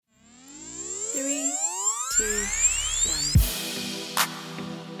2, 1.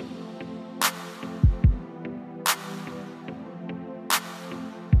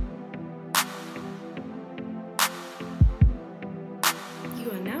 You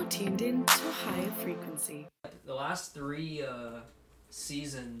are now tuned in to a higher frequency. The last 3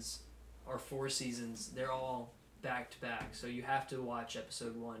 seasons, or 4 seasons, they're all back to back. So you have to watch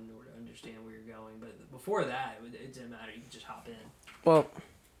episode 1 in order to understand where you're going. But before that, it didn't matter. You could just hop in. Well,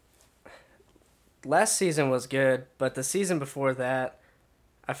 last season was good, but the season before that,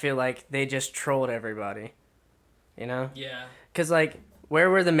 I feel like they just trolled everybody. You know? Yeah. Because, like, where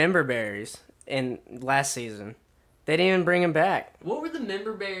were the member berries in last season? They didn't even bring them back. What were the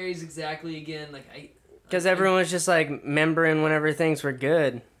member berries exactly again? Because everyone was just, like, membering whenever things were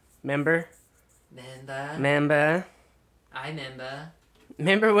good. Member? Member. I I member.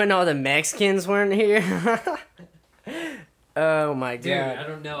 Remember when all the Mexicans weren't here? Oh, my God. Dude, I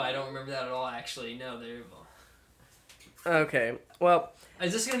don't know. I don't remember that at all, actually. No, they're... Okay, well...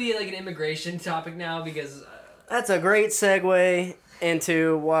 Is this going to be, like, an immigration topic now? Because... That's a great segue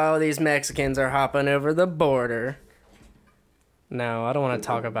into while these Mexicans are hopping over the border. No, I don't want to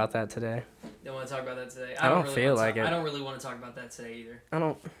talk about that today. Don't want to talk about that today. I don't really feel wanna like it. I don't really want to talk about that today either. I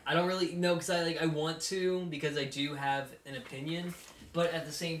don't really know because I want to because I do have an opinion, but at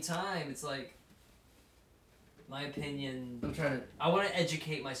the same time it's like my opinion. I'm trying to... I want to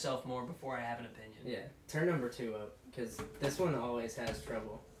educate myself more before I have an opinion. Yeah, turn number 2 up, because this one always has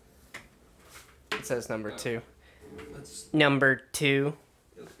trouble. It says number 2. Number 2.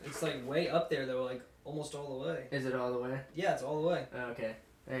 It's like way up there though, like almost all the way. Is it all the way? Yeah, it's all the way. Oh, okay,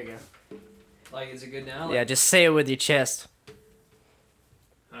 there you go. Like, is it good now? Yeah, just say it with your chest.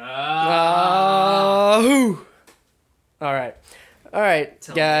 Ah. All right,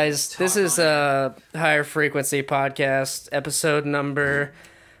 Tell guys. me, This is a higher frequency podcast, episode number...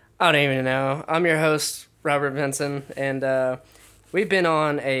 I don't even know. I'm your host, Robert Benson, and we've been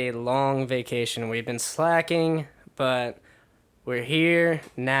on a long vacation. We've been slacking, but we're here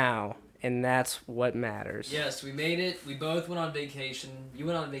now, and that's what matters. Yes, we made it. We both went on vacation. You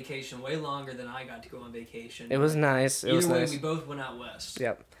went on vacation way longer than I got to go on vacation. It was nice. Either way, we both went out west.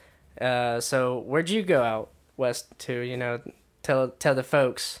 Yep. So where'd you go out west to? You know, tell the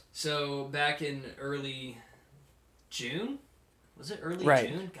folks. So back in early June, was it early Right.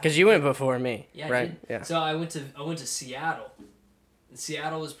 June? Because you went before me. Yeah, right. I did. Yeah. So I went to Seattle. And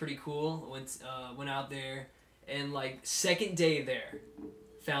Seattle was pretty cool. Went out there, and like second day there,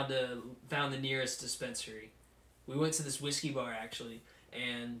 found the nearest dispensary. We went to this whiskey bar actually,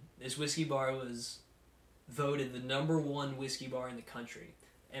 and this whiskey bar was voted the number 1 whiskey bar in the country,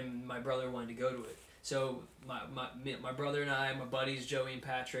 and my brother wanted to go to it. So my brother and I, my buddies Joey and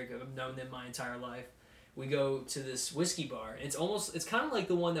Patrick, I've known them my entire life. We go to this whiskey bar. It's kind of like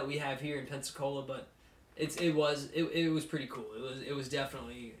the one that we have here in Pensacola, but it was pretty cool. It was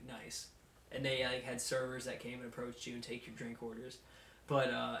definitely nice, and they like had servers that came and approached you and take your drink orders.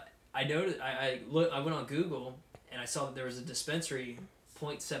 But I noticed I went on Google and I saw that there was a dispensary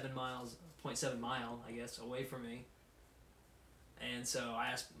 0.7 mile I guess away from me. And so I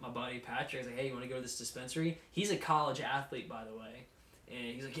asked my buddy Patrick, I was like, hey, you want to go to this dispensary? He's a college athlete, by the way.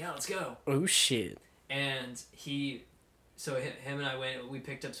 And he's like, yeah, let's go. Oh, shit. And him and I went, we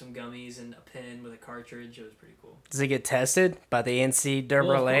picked up some gummies and a pen with a cartridge. It was pretty cool. Does he get tested by the NCAA?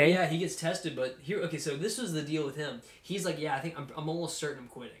 Well, yeah, he gets tested, but so this was the deal with him. He's like, yeah, I think I'm almost certain I'm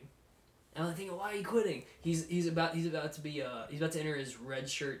quitting. And I'm thinking, why are you quitting? He's about to enter his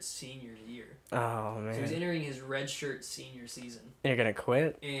redshirt senior year. Oh, man. So he's entering his redshirt senior season. You're gonna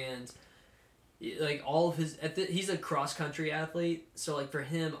quit? And like all of he's a cross country athlete, so like for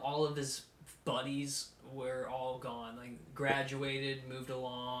him, all of his buddies were all gone, like graduated, moved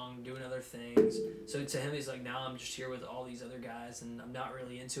along, doing other things. So to him, he's like, now I'm just here with all these other guys, and I'm not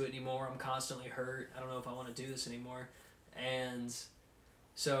really into it anymore. I'm constantly hurt. I don't know if I want to do this anymore. And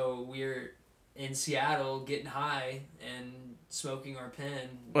so we're in Seattle getting high and smoking our pen.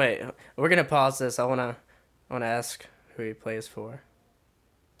 Wait, we're gonna pause this. I wanna ask who he plays for.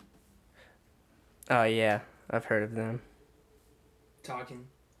 Oh yeah, I've heard of them. Talking.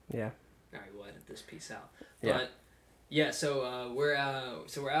 Yeah. All right, we'll edit this piece out. Yeah. But yeah, so we're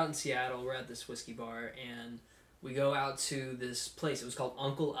out in Seattle. We're at this whiskey bar, and we go out to this place. It was called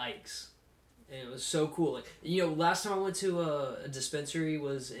Uncle Ike's, and it was so cool. Like, you know, last time I went to a dispensary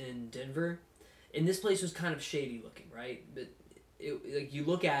was in Denver, and this place was kind of shady looking, right? But like you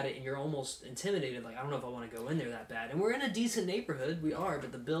look at it and you're almost intimidated. Like, I don't know if I want to go in there that bad. And we're in a decent neighborhood. We are,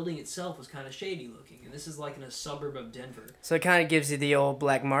 but the building itself was kind of shady looking. And this is like in a suburb of Denver. So it kind of gives you the old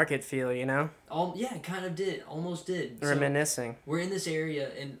black market feel, you know? Yeah, it kind of did. Almost did. Reminiscing. So we're in this area,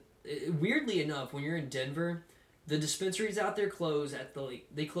 and weirdly enough, when you're in Denver, the dispensaries out there close at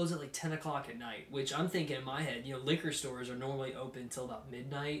they close at like 10 o'clock at night, which I'm thinking in my head, liquor stores are normally open until about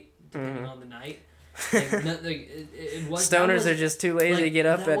midnight, depending on the night. Stoners are just too lazy to get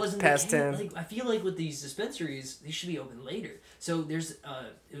up at past 10. Like, I feel like with these dispensaries, they should be open later. So there's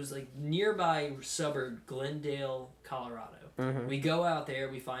it was like nearby suburb Glendale, Colorado. We go out there,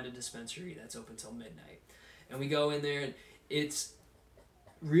 we find a dispensary that's open till midnight, and we go in there, and it's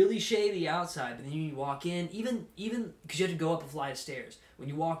really shady outside, but then you walk in, even because you have to go up a flight of stairs. When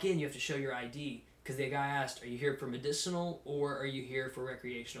you walk in, you have to show your ID, because the guy asked, are you here for medicinal or are you here for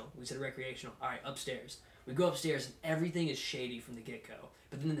recreational? We said recreational. All right, upstairs. We go upstairs, and everything is shady from the get-go.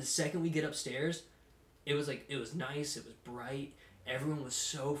 But then the second we get upstairs, it was nice, it was bright, everyone was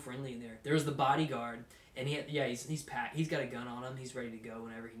so friendly in there. There was the bodyguard, and he's packed, he's got a gun on him, he's ready to go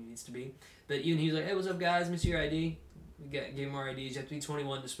whenever he needs to be. But even he was like, hey, what's up, guys? Let me see your ID. We gave him our IDs. You have to be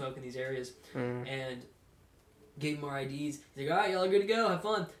 21 to smoke in these areas. And gave him our IDs. He's like, all right, y'all are good to go. Have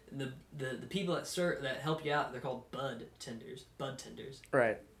fun. And the people that help you out, they're called bud tenders.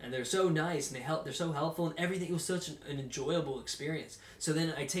 Right. And they're so nice, and they're so helpful, and everything. It was such an enjoyable experience. So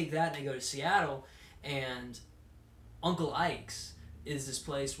then I take that and I go to Seattle, and Uncle Ike's is this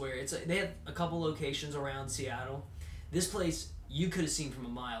place where they have a couple locations around Seattle. This place you could have seen from a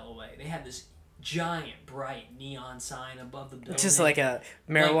mile away. They have this giant bright neon sign above the building, just like a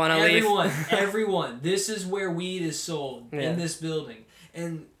marijuana leaf. Everyone, this is where weed is sold in this building.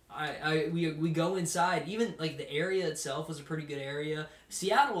 And we go inside. Even like the area itself was a pretty good area.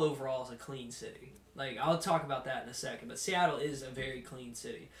 Seattle overall is a clean city. Like, I'll talk about that in a second, but Seattle is a very clean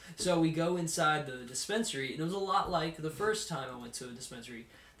city. So we go inside the dispensary, and it was a lot like the first time I went to a dispensary.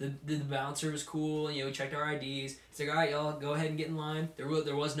 The bouncer was cool, and we checked our IDs. He's like, all right, y'all, go ahead and get in line. There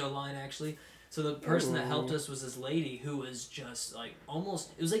was no line, actually. So the person that helped us was this lady who was just like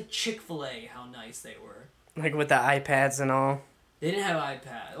almost, it was like Chick-fil-A how nice they were. Like with the iPads and all. They didn't have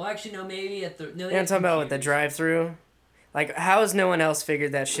iPad. Well, actually, no, maybe at the... No, you're talking about with the drive-thru? Like, how has no one else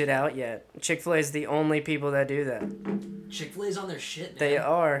figured that shit out yet? Chick-fil-A is the only people that do that. Chick-fil-A's on their shit, man. They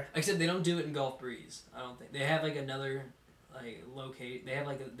are. Except they don't do it in Gulf Breeze. I don't think. They have like another, like, they have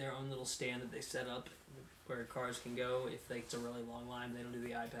like their own little stand that they set up where cars can go. If like, it's a really long line, they don't do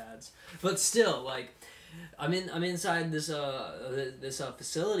the iPads. But still, like, I'm inside this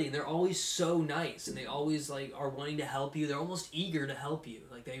facility, and they're always so nice, and they always like are wanting to help you. They're almost eager to help you.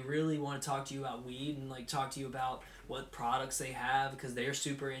 Like, they really want to talk to you about weed and like talk to you about what products they have, because they're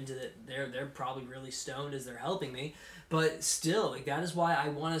super into it. They're probably really stoned as they're helping me. But still, like, that is why I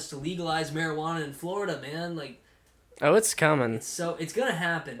want us to legalize marijuana in Florida, man. Like, oh, it's coming. So it's gonna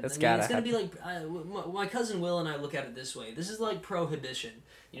happen. It's gonna be like my cousin Will and I look at it this way. This is like prohibition.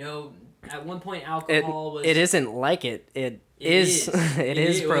 At one point alcohol was. It isn't like it. It is. It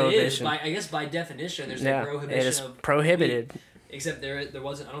is prohibition. I guess by definition, there's a prohibition. It is of prohibited. Weed, except there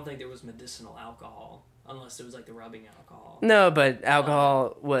wasn't. I don't think there was medicinal alcohol, unless it was like the rubbing alcohol. No, but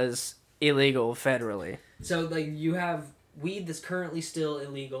alcohol was illegal federally. So like you have weed that's currently still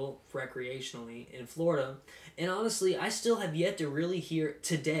illegal recreationally in Florida. And honestly, I still have yet to really hear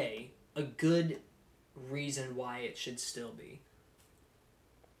today a good reason why it should still be.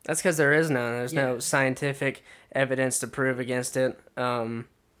 That's because there is none. There's no scientific evidence to prove against it.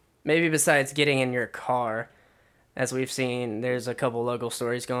 Maybe besides getting in your car, as we've seen, there's a couple local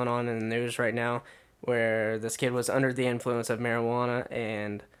stories going on in the news right now where this kid was under the influence of marijuana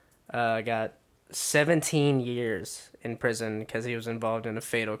and got 17 years in prison because he was involved in a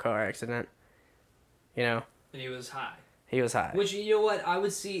fatal car accident. And he was high. He was high. Which, you know what, I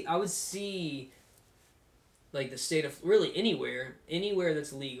would see like the state of really anywhere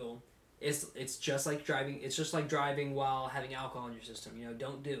that's legal. It's just like driving. It's just like driving while having alcohol in your system.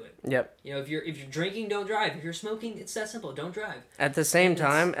 Don't do it. Yep. If you're drinking, don't drive. If you're smoking, it's that simple. Don't drive. At the same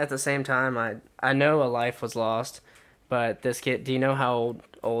time, I know a life was lost, but this kid. Do you know how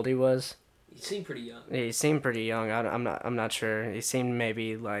old he was? He seemed pretty young. He seemed pretty young. I'm not sure. He seemed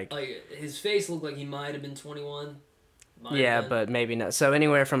maybe like his face looked like he might have been 21. Yeah, but maybe not. So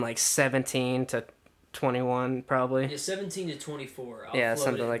anywhere from like 17 to 21 probably. Yeah, 17 to 24. Yeah,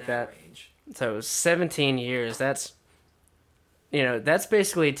 something like that. Range. So 17 years. That's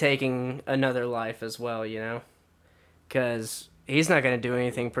basically taking another life as well. Because he's not going to do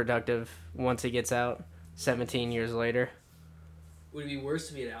anything productive once he gets out. 17 years later. Would it be worse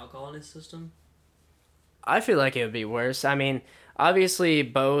if he had alcohol in his system? I feel like it would be worse. I mean, obviously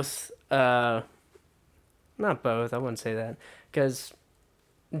both. Not both. I wouldn't say that, because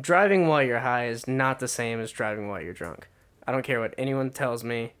driving while you're high is not the same as driving while you're drunk. I don't care what anyone tells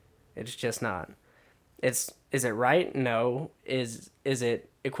me. It's just not. Is it right? No. Is it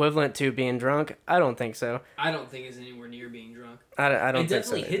equivalent to being drunk? I don't think so. I don't think it's anywhere near being drunk. I don't It think so.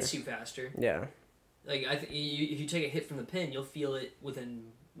 definitely either. hits you faster. Yeah. Like if you take a hit from the pin, you'll feel it within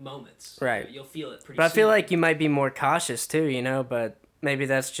moments. Right. You'll feel it pretty. But I feel soon. like you might be more cautious too, you know, but maybe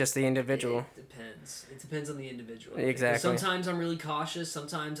that's just the individual. It depends. It depends on the individual. Exactly. Sometimes I'm really cautious.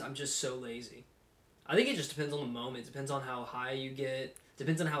 Sometimes I'm just so lazy. I think it just depends on the moment. It depends on how high you get.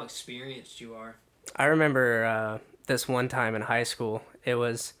 Depends on how experienced you are. I remember this one time in high school. It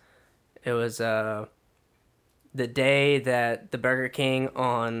was the day that the Burger King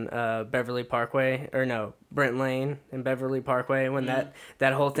on Beverly Parkway, or no, Brent Lane in Beverly Parkway, when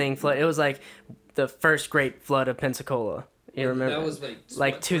that whole thing flooded. It was like the first great flood of Pensacola. You remember? That was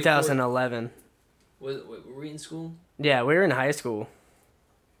like what, 2011. were we in school? Yeah, we were in high school.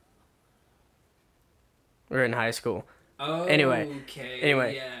 We were in high school. Oh, Anyway,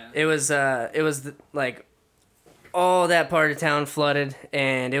 yeah. it was like all that part of town flooded,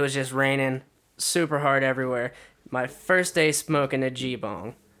 and it was just raining super hard everywhere. My first day smoking a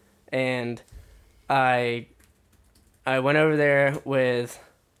G-bong, and I went over there with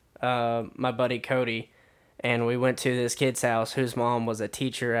my buddy Cody, and we went to this kid's house whose mom was a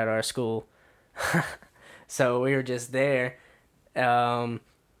teacher at our school. So we were just there,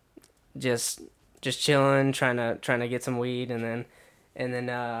 just chilling, trying to get some weed, and then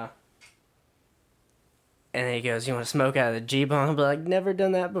he goes, "You want to smoke out of the G-bong?" I'm like, "Never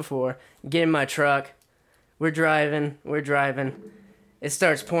done that before." Get in my truck. We're driving. It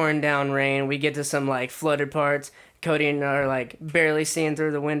starts pouring down rain. We get to some like flooded parts. Cody and I are like barely seeing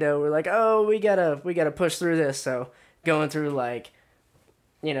through the window. We're like, "Oh, we gotta push through this." So going through like,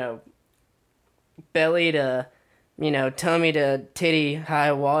 belly to, tummy to titty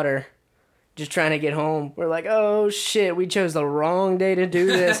high water, just trying to get home. We're like, "Oh shit, we chose the wrong day to do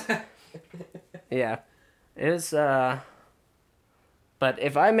this." Yeah. It was, but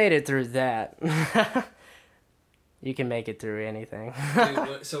if I made it through that, you can make it through anything.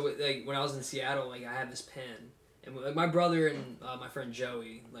 Dude, so like when I was in Seattle, like I had this pen, and like my brother and my friend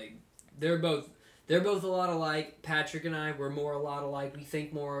Joey, like they're both a lot alike. Patrick and I, we're more a lot alike. We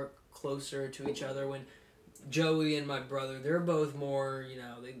think more closer to each other. When Joey and my brother, they're both more,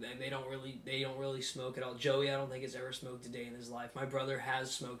 they don't really smoke at all. Joey, I don't think has ever smoked a day in his life. My brother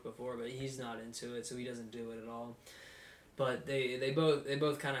has smoked before, but he's not into it, so he doesn't do it at all. But they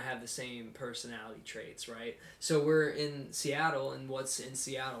both kind of have the same personality traits, right? So we're in Seattle, and what's in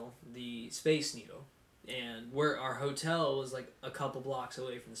Seattle? The Space Needle, and our hotel was like a couple blocks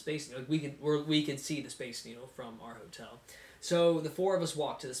away from the Space Needle. We could see the Space Needle from our hotel. So the four of us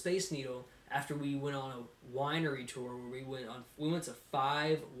walked to the Space Needle after we went on a winery tour where we went to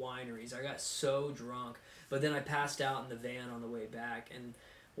 5 wineries. I got so drunk, but then I passed out in the van on the way back, and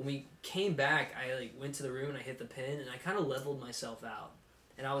when we came back, I like went to the room and I hit the pin, and I kind of leveled myself out,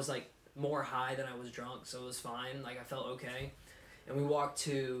 and I was like more high than I was drunk, so it was fine. Like I felt okay, and we walked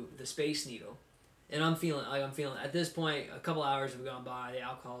to the Space Needle, and I'm feeling at this point a couple hours have gone by, the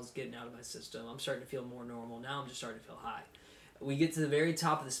alcohol's getting out of my system. I'm starting to feel more normal now. I'm just starting to feel high. We get to the very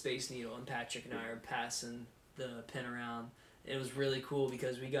top of the Space Needle, and Patrick and I are passing the pin around. It was really cool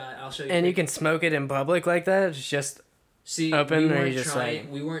because I'll show you. And you can smoke it in public like that? It's just open, or you just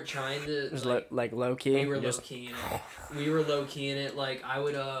we weren't trying to. Just like low key? We were low key in it. We were low key in it. Like I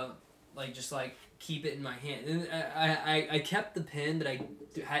would just keep it in my hand. And I kept the pin, but I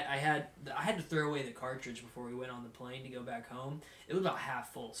had to throw away the cartridge before we went on the plane to go back home. It was about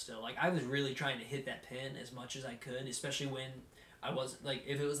half full still. Like I was really trying to hit that pin as much as I could, especially when I wasn't like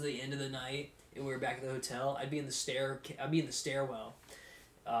if it was the end of the night and we were back at the hotel, I'd be in the stairwell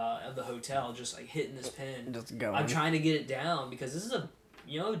of the hotel, just like hitting this pin. Just going. I'm trying to get it down because this is a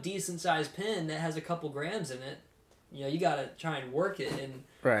decent sized pin that has a couple grams in it. You gotta try and work it. And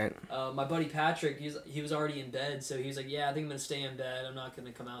right. My buddy Patrick, he was already in bed, so he was like, "Yeah, I think I'm gonna stay in bed. I'm not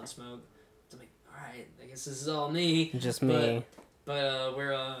gonna come out and smoke." So I'm like, "All right, I guess this is all me." Just me. But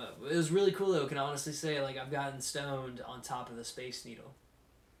it was really cool though. Can I honestly say like I've gotten stoned on top of the Space Needle.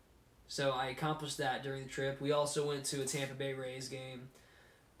 So I accomplished that during the trip. We also went to a Tampa Bay Rays game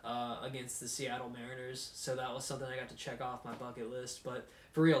against the Seattle Mariners. So that was something I got to check off my bucket list. But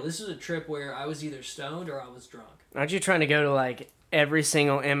for real, this was a trip where I was either stoned or I was drunk. Aren't you trying to go to like every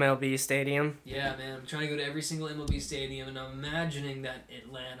single MLB stadium? Yeah, man. I'm trying to go to every single MLB stadium, and I'm imagining that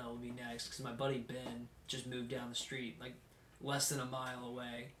Atlanta will be next because my buddy Ben just moved down the street, like less than a mile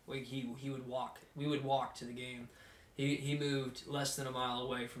away. Like he would walk. We would walk to the game. He moved less than a mile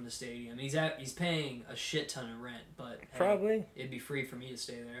away from the stadium. He's paying a shit ton of rent, but hey, probably it'd be free for me to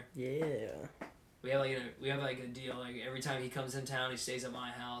stay there. Yeah. We have a deal. Like every time he comes in town, he stays at my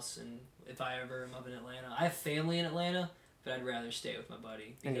house, and if I ever am up in Atlanta. I have family in Atlanta, but I'd rather stay with my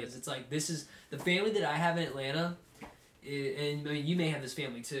buddy because it's like this is the family that I have in Atlanta, and I mean, you may have this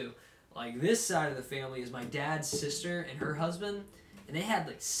family too. Like this side of the family is my dad's sister and her husband, and they had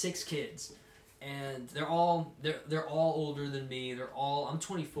like 6 kids, and they're all older than me. I'm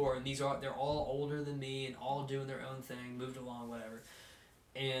 24, and they're all older than me and all doing their own thing, moved along, whatever,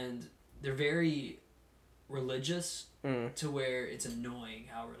 and they're very religious to where it's annoying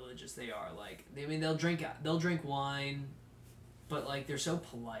how religious they are. Like, I mean, they'll drink wine, but like they're so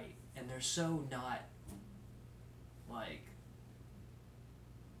polite and they're so not like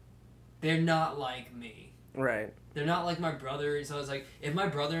they're not like me. Right. They're not like my brother. So I was like, if my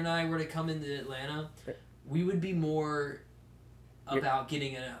brother and I were to come into Atlanta, we would be more about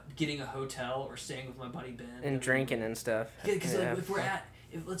getting a hotel or staying with my buddy Ben and drinking and stuff. Because if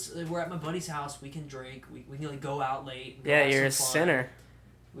we're at my buddy's house, we can drink. We can like go out late. And yeah, you're a sinner.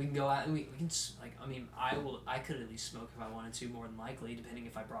 We can go out and we can like. I mean, I could at least smoke if I wanted to, more than likely, depending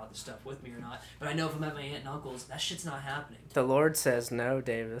if I brought the stuff with me or not. But I know if I'm at my aunt and uncle's, that shit's not happening. The Lord says no,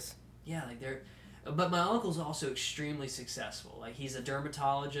 Davis. Yeah, like they're. But my uncle's also extremely successful. Like he's a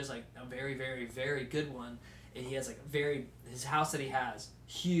dermatologist, like a very, very, very good one. And he has like his house that he has,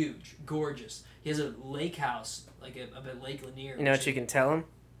 huge, gorgeous. He has a lake house, like up at Lake Lanier. You know what you can tell him?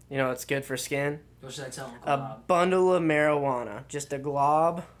 You know what's good for skin? What should I tell him? A bundle of marijuana. Just a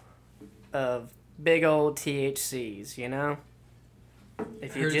glob of big old THCs, you know?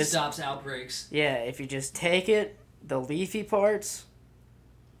 If you just stops outbreaks. Yeah, if you just take it, the leafy parts,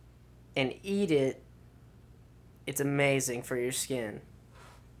 and eat it, it's amazing for your skin.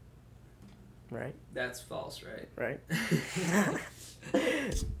 Right? That's false, right? Right?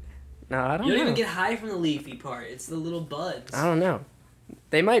 No, I don't know. You don't even get high from the leafy part. It's the little buds. I don't know.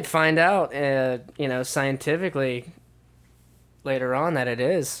 They might find out, scientifically later on that it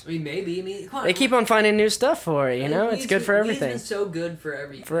is. I mean, maybe. I mean, come on. They keep on finding new stuff for it, it's good for everything. Weed's been so good for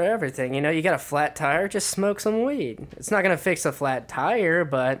everything. For everything. You got a flat tire, just smoke some weed. It's not going to fix a flat tire,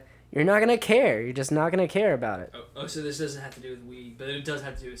 but you're not going to care. You're just not going to care about it. Oh, so this doesn't have to do with weed, but it does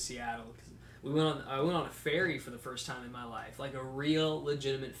have to do with Seattle. I went on a ferry for the first time in my life, like a real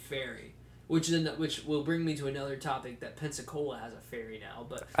legitimate ferry, which will bring me to another topic that Pensacola has a ferry now.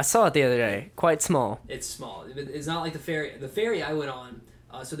 But I saw it the other day, quite small. It's small. It's not like the ferry. The ferry I went on.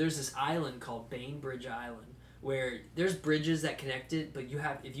 So there's this island called Bainbridge Island where there's bridges that connect it, but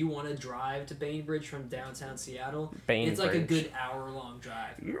if you want to drive to Bainbridge from downtown Seattle, it's like a good hour-long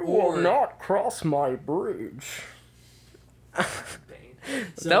drive. You will not cross my bridge.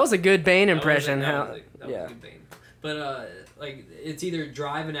 So, that was a good Bane impression. That was a good Bane. But it's either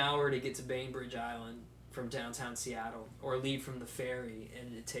drive an hour to get to Bainbridge Island from downtown Seattle, or leave from the ferry,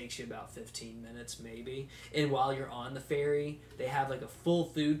 and it takes you about 15 minutes maybe. And while you're on the ferry, they have like a full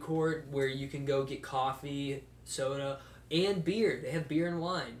food court where you can go get coffee, soda, and beer. They have beer and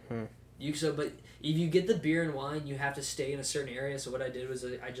wine. But if you get the beer and wine, you have to stay in a certain area. So what I did was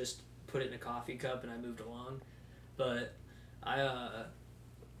I just put it in a coffee cup and I moved along. But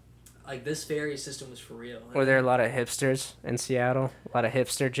this ferry system was for real. Were there a lot of hipsters in Seattle? A lot of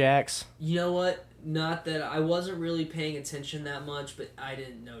hipster jacks? You know what? Not that I wasn't really paying attention that much, but I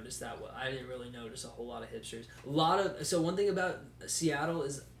didn't notice that. I didn't really notice a whole lot of hipsters. So one thing about Seattle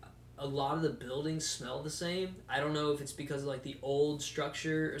is a lot of the buildings smell the same. I don't know if it's because of like the old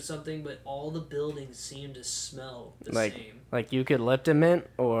structure or something, but all the buildings seem to smell the same. Like eucalyptus mint,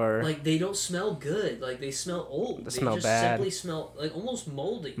 or like they don't smell good. Like they smell old. They smell bad. Simply smell like almost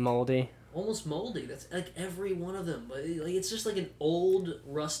moldy. Almost moldy. That's like every one of them. But like it's just like an old,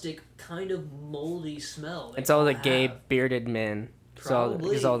 rustic, kind of moldy smell. It's all the gay bearded men.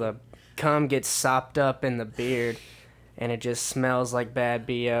 Probably. Because all the cum gets sopped up in the beard, and it just smells like bad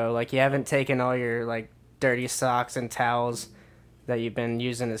BO. Like you haven't taken all your like dirty socks and towels that you've been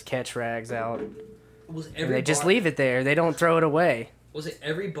using as catch rags out. And they just leave it there. They don't throw it away. Was it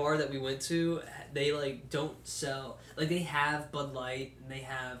every bar that we went to? They like don't sell. Like they have Bud Light and they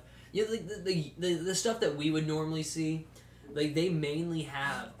have like the stuff that we would normally see. Like they mainly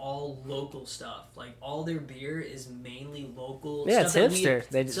have all local stuff. Like all their beer is mainly local. Yeah, it's hipster.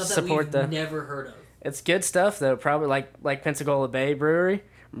 They support the. Never heard of. It's good stuff though. Probably like Pensacola Bay Brewery.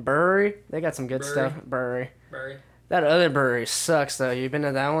 They got some good stuff. Brewery. That other brewery sucks though. You been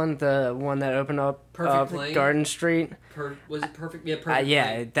to that one? The one that opened up Garden Street. Was it Perfect? Yeah, Perfect.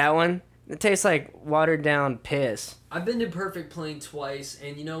 Yeah, that one. It tastes like watered down piss. I've been to Perfect Plain twice,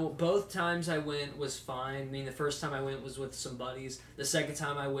 and both times I went was fine. I mean, the first time I went was with some buddies. The second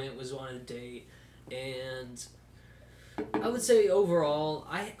time I went was on a date, and I would say overall,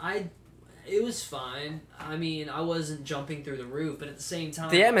 I It was fine. I mean, I wasn't jumping through the roof, but at the same time,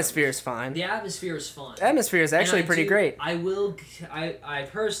 The atmosphere is fine. The atmosphere is fun. The atmosphere is actually pretty great. I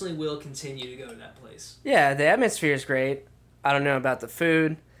personally will continue to go to that place. Yeah, the atmosphere is great. I don't know about the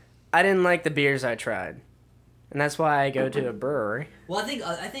food. I didn't like the beers I tried, and that's why I go to a brewery. Well,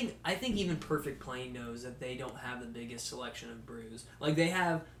 I think even Perfect Plain knows that they don't have the biggest selection of brews. Like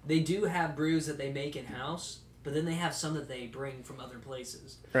they do have brews that they make in house, but then they have some that they bring from other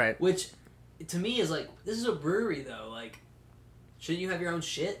places. Right. Which, to me, is like, this is a brewery though. Like, shouldn't you have your own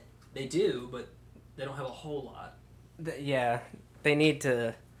shit? They do, but they don't have a whole lot. Yeah, they need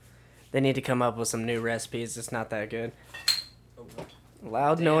to come up with some new recipes. It's not that good. Oh,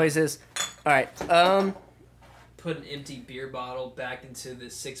 Loud damn. noises. All right. Put an empty beer bottle back into the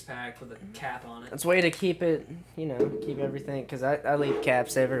 6-pack with a cap on it. It's a way to keep it, keep everything, because I leave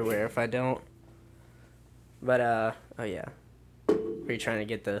caps everywhere if I don't. But, oh yeah. Were you trying to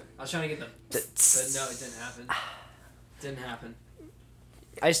get the... I was trying to get but no, it didn't happen. Didn't happen.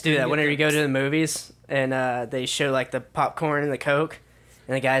 I just do that whenever you go to the movies, and they show, like, the popcorn and the Coke,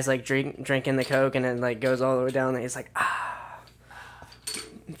 and the guy's, like, drinking the Coke, and then, like, goes all the way down, and he's like,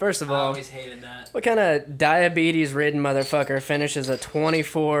 First of I all, always hated that. what kind of diabetes-ridden motherfucker finishes a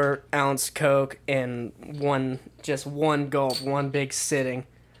 24-ounce Coke in one gulp, one big sitting?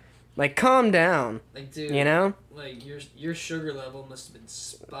 Like, calm down. Like, dude, like your sugar level must have been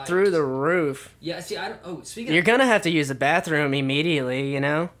spiked Through the roof. Yeah, see, I don't. Oh, speaking. You're gonna have to use the bathroom immediately,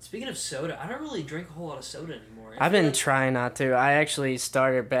 Speaking of soda, I don't really drink a whole lot of soda anymore. I've been trying not to. I actually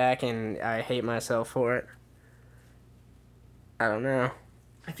started back, and I hate myself for it. I don't know.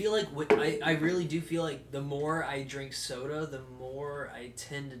 I feel like I really do feel like the more I drink soda, the more I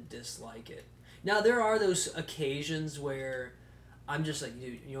tend to dislike it. Now there are those occasions where I'm just like,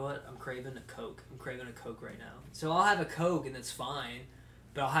 dude, you know what? I'm craving a Coke. I'm craving a Coke right now. So I'll have a Coke and that's fine,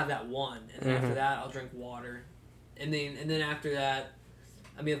 but I'll have that one, and then after that I'll drink water, and then after that,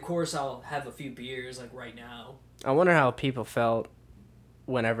 I mean, of course I'll have a few beers like right now. I wonder how people felt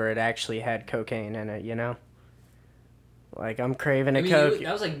whenever it actually had cocaine in it, Like, I'm craving a Coke.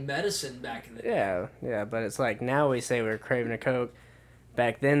 That was like medicine back in the day. Yeah, but it's like now we say we're craving a Coke.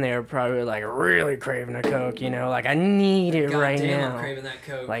 Back then they were probably like really craving a Coke, like I need it right now. I'm craving that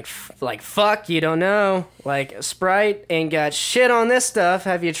Coke. Like fuck, you don't know. Like Sprite ain't got shit on this stuff.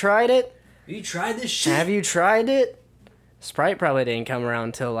 Have you tried it? Have you tried this shit? Have you tried it? Sprite probably didn't come around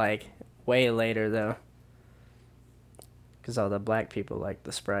until like way later though. Cause all the black people like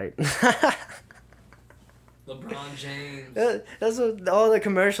the Sprite. LeBron James. That's what all the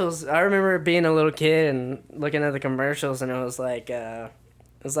commercials. I remember being a little kid and looking at the commercials, and it was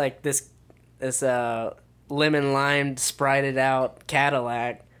like this lemon lime sprited out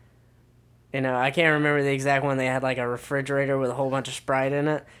Cadillac. I can't remember the exact one. They had like a refrigerator with a whole bunch of Sprite in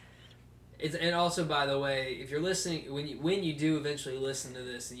it. And also, by the way, if you're listening, when you do eventually listen to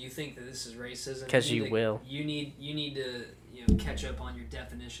this and you think that this is racism, because you will, you need to catch up on your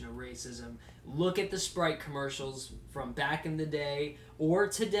definition of racism. Look at the Sprite commercials from back in the day or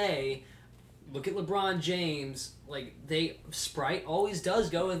today. Look at LeBron James. Like Sprite always does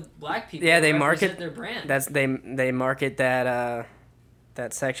go with black people. Yeah, they market their brand. They market that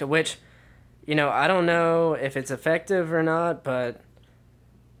section, which I don't know if it's effective or not, but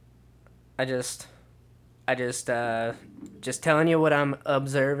I just telling you what I'm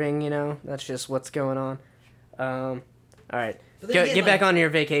observing. That's just what's going on. All right, get back on your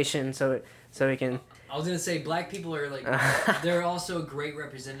vacation so we can. I was gonna say black people are like they're also a great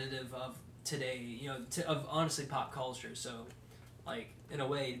representative of today. Of honestly pop culture. So, like in a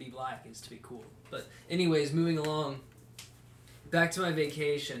way, to be black is to be cool. But anyways, moving along. Back to my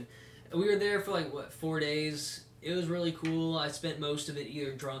vacation. We were there for 4 days. It was really cool. I spent most of it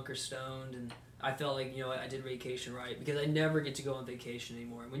either drunk or stoned, and I felt like, I did vacation right, because I never get to go on vacation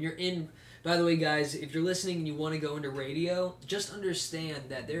anymore. When you're in, by the way, guys, if you're listening and you want to go into radio, just understand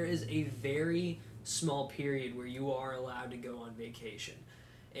that there is a very small period where you are allowed to go on vacation.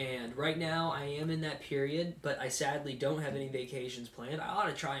 And right now, I am in that period, but I sadly don't have any vacations planned. I ought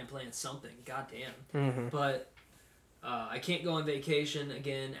to try and plan something, goddamn. Mm-hmm. But I can't go on vacation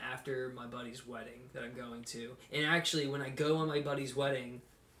again after my buddy's wedding that I'm going to. And actually, when I go on my buddy's wedding,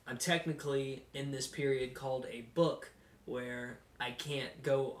 I'm technically in this period called a book, where I can't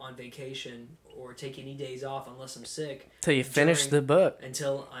go on vacation or take any days off unless I'm sick. Till you finish the book.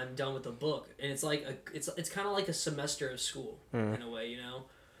 Until I'm done with the book. And it's like it's kind of like a semester of school in a way,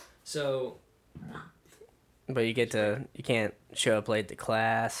 So. But you can't show up late to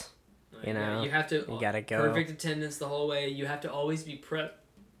class. You have to. You gotta go. Perfect attendance the whole way. You have to always be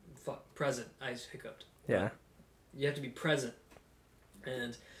present. I just hiccuped. Yeah. You have to be present,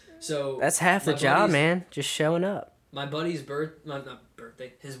 and So That's half the my job, buddy's- man. Just showing up. My buddy's not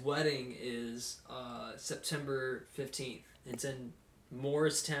birthday. His wedding is September 15th. It's in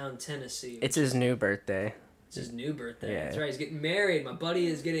Morristown, Tennessee. It's his new birthday. It's his new birthday. Yeah. That's right. He's getting married. My buddy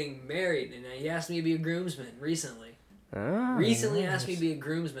is getting married, and he asked me to be a groomsman recently. Oh, Recently nice. asked me to be a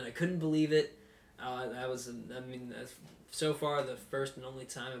groomsman. I couldn't believe it. That's so far the first and only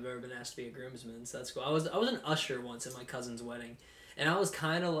time I've ever been asked to be a groomsman. So that's cool. I was an usher once at my cousin's wedding, and I was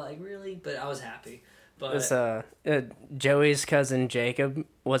kind of like, really, but I was happy. But It's Joey's cousin Jacob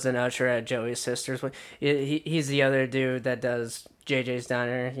was an usher at Joey's sister's wedding. He's the other dude that does JJ's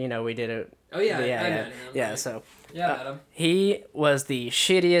Diner. You know, we did it. oh yeah, I yeah, met him. yeah. Like, So yeah, I met him. he was the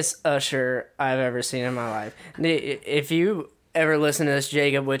shittiest usher I've ever seen in my life. If you ever listen to this,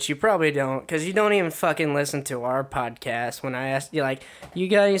 Jacob, which you probably don't, because you don't even fucking listen to our podcast. When I asked you, like, you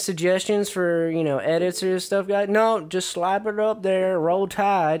got any suggestions for, edits or stuff, guys? No, just slap it up there, roll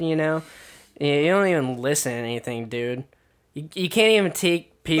tide, Yeah, you don't even listen to anything, dude. You can't even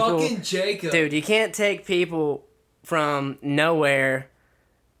take people... Fucking Jacob. Dude, you can't take people from nowhere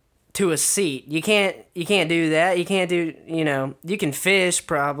to a seat. You can't do that. You can't do, you can fish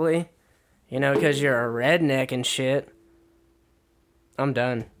probably, because you're a redneck and shit. I'm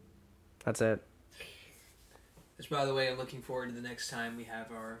done. That's it. Which, by the way, I'm looking forward to the next time we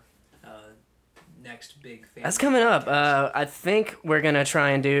have our next big fan. That's coming up. I think we're going to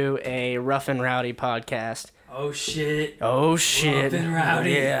try and do a Rough and Rowdy podcast. Oh shit. Oh shit. Rough and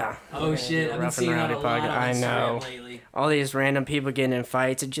Rowdy. Yeah. Oh shit. I've been Rough and seeing that Rowdy a lot on podcast. I know. Instagram lately. All these random people getting in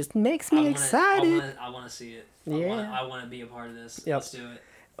fights, it just makes me excited. I want to see it. Yeah. I want to be a part of this. Yep. Let's do it.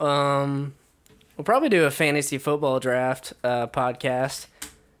 We'll probably do a fantasy football draft podcast.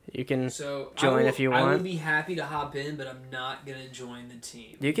 You can So join if you I want. would be happy to hop in, but I'm not gonna join the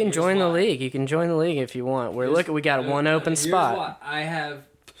team. You can Here's join the why. league. You can join the league if you want. We got one open Here's spot. why.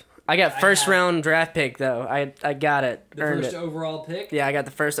 I got first have- round draft pick though. I got it. The Earned first it. overall pick. Yeah, I got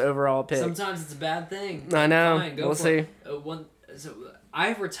the first overall pick. Sometimes it's a bad thing. I know. Fine, go We'll for see. it. So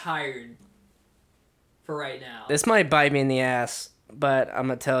I've retired for right now. This might bite me in the ass, but I'm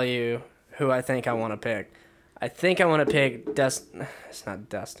gonna tell you who I think I want to pick. I think I want to pick Dustin. It's not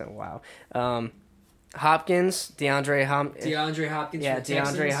Dustin. Wow. Hopkins, DeAndre Hopkins. DeAndre Hopkins. Yeah, from the DeAndre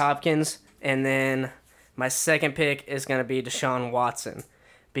Texans. Hopkins. And then my second pick is going to be Deshaun Watson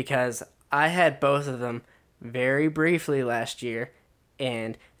because I had both of them very briefly last year,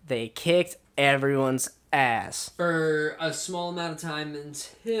 and they kicked everyone's ass. For a small amount of time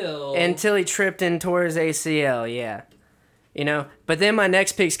Until he tripped and tore his ACL, yeah. But then my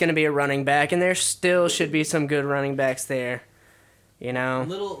next pick's going to be a running back, and there still should be some good running backs there.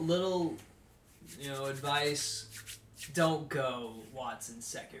 little advice. Don't go Watson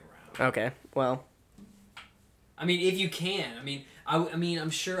second round. Okay, well, I mean, if you can. I mean, I'm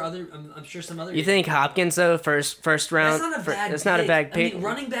sure some other. you think Hopkins, though, first round? That's not a bad. That's not a bad pick. I mean,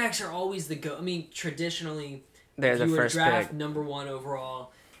 running backs are always the go. I mean, traditionally, They're if the you were to first draft pick. number 1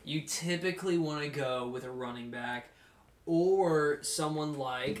 overall, you typically want to go with a running back or someone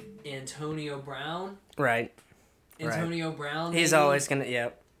like Antonio Brown. Right. Antonio Brown. He's maybe. always going to,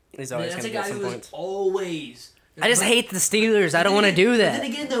 yep. He's always That's going a to guy get some who points. is always. I just hate the Steelers. I don't want to do But that.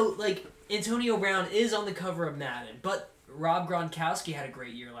 then again, though, like Antonio Brown is on the cover of Madden, but Rob Gronkowski had a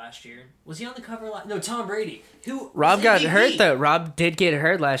great year last year. Was he on the cover last? No, Tom Brady. Rob was got MVP. hurt, though. Rob did get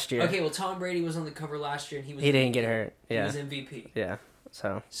hurt last year. Okay, well, Tom Brady was on the cover last year, and he was. He didn't MVP. get hurt. He Yeah. was MVP. Yeah.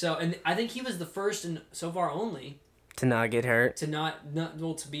 So, So, and I think he was the first and so far only to not get hurt. to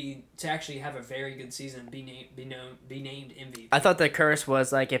to actually have a very good season, be named MVP. I thought the curse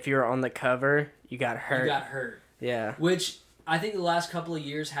was, like, if you were on the cover, you got hurt. He got hurt, Yeah. which I think the last couple of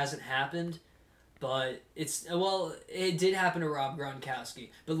years hasn't happened. But it did happen to Rob Gronkowski.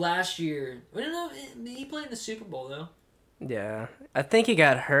 But last year, I don't know, he played in the Super Bowl though. Yeah. I think he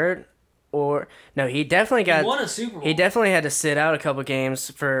got hurt, or no, he definitely got. He won a Super Bowl. He definitely had to sit out a couple games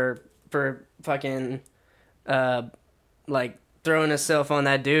for fucking, like throwing himself on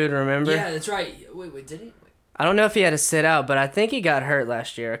that dude. Remember? Yeah, that's right. Wait, did he? Wait. I don't know if he had to sit out, but I think he got hurt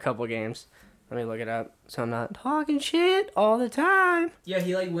last year a couple games. Let me look it up so I'm not talking shit all the time. Yeah,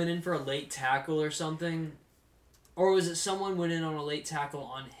 he went in for a late tackle or something, or was it someone went in on a late tackle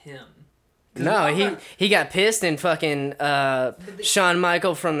on him? 'Cause No, he got pissed and fucking Shawn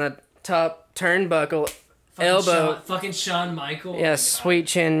Michael from the top turnbuckle elbow. Fucking Shawn Michael. Yeah, Sweet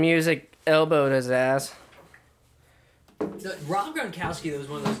Chin Music elbowed his ass. Rob Gronkowski was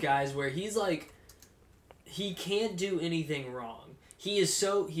one of those guys where he's like, he can't do anything wrong. He's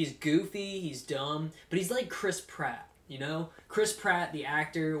goofy, he's dumb, but he's like Chris Pratt, Chris Pratt, the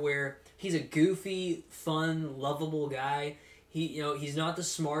actor, where he's a goofy, fun, lovable guy. He's not the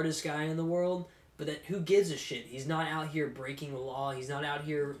smartest guy in the world, but that who gives a shit? He's not out here breaking the law. He's not out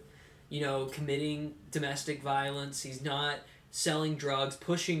here, committing domestic violence. He's not selling drugs,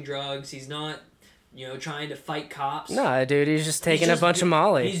 pushing drugs. He's not, trying to fight cops. No, dude, he's just taking a bunch of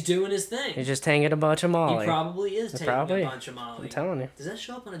Molly. He's doing his thing. He's just taking a bunch of Molly. He probably is taking a bunch of Molly. I'm telling you. Does that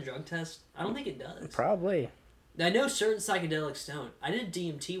show up on a drug test? I don't think it does. Probably. I know certain psychedelics don't. I did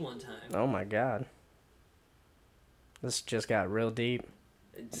DMT one time. Oh my god. This just got real deep.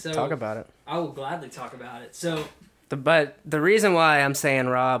 So, talk about it. I will gladly talk about it. So, but the reason why I'm saying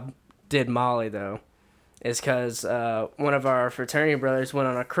Rob did Molly though, is because one of our fraternity brothers went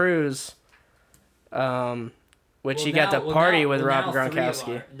on a cruise, which he got to party with Rob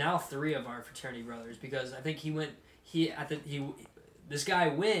Gronkowski. Now 3 of our fraternity brothers, because I think this guy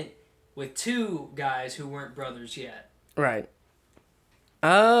went with 2 guys who weren't brothers yet. Right.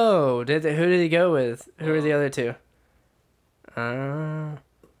 Oh, who did he go with? Who are the other 2?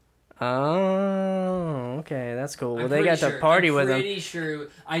 Oh, okay, that's cool. Well, they got to party with him. I'm pretty sure.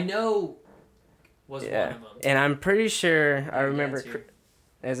 I know was one of them. And I'm pretty sure I remember.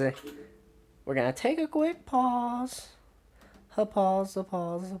 We're going to take a quick pause. A pause.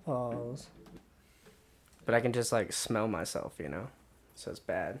 But I can just, smell myself, So it's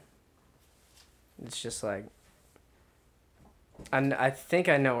bad. It's just I think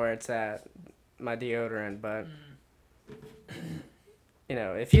I know where it's at, my deodorant, but...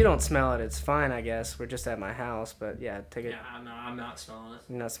 if you don't smell it, it's fine, I guess. We're just at my house, but yeah, take it. Yeah, I'm not smelling it.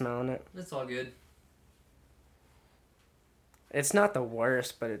 You're not smelling it? It's all good. It's not the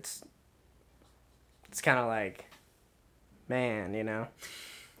worst, but it's kind of man,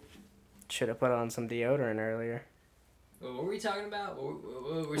 should have put on some deodorant earlier. What were we talking about?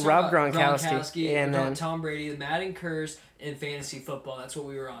 We're talking Rob about Gronkowski and then Tom Brady, the Madden curse, and fantasy football. That's what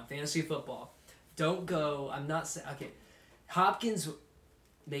we were on. Fantasy football. Don't go. I'm not saying. Okay. Hopkins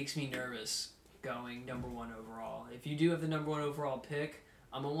makes me nervous going number 1 overall. If you do have the number 1 overall pick,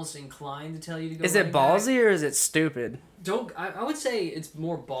 I'm almost inclined to tell you to go. Is it ballsy or is it stupid? I would say it's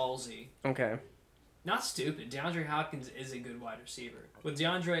more ballsy. Okay. Not stupid. DeAndre Hopkins is a good wide receiver. With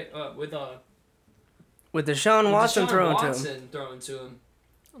Deshaun Watson throwing to him.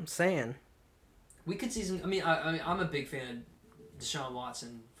 I'm saying. We could see some. I mean, I'm a big fan of Deshaun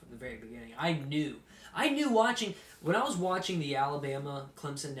Watson from the very beginning. I knew when I was watching the Alabama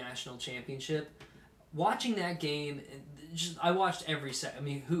Clemson National Championship, watching that game. I watched every set. I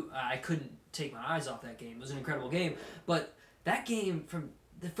mean, I couldn't take my eyes off that game. It was an incredible game. But that game from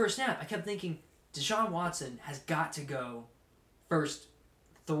the first snap, I kept thinking Deshaun Watson has got to go first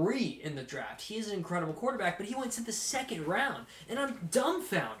 3 in the draft. He is an incredible quarterback, but he went to the 2nd round, and I'm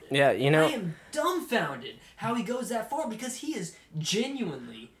dumbfounded. Yeah, I am dumbfounded how he goes that far, because he is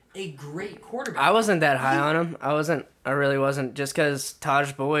genuinely a great quarterback. I wasn't that high on him. I really wasn't, just because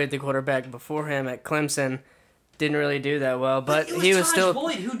Taj Boyd, the quarterback before him at Clemson, didn't really do that well, but he was still...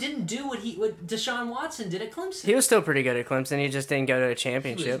 Boyd who didn't do what Deshaun Watson did at Clemson. He was still pretty good at Clemson. He just didn't go to a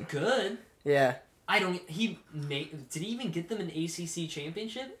championship. He was good. Yeah. Did he even get them an ACC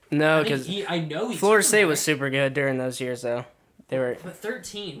championship? No, because Florida State was super good during those years, though. They were. But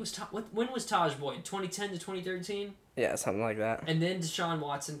 13 was when was Taj Boyd? 2010 to 2013. Yeah, something like that. And then Deshaun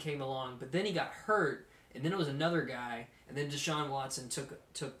Watson came along, but then he got hurt, and then it was another guy, and then Deshaun Watson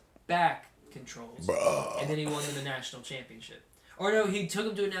took back controls, and then he won them the national championship. Or no, he took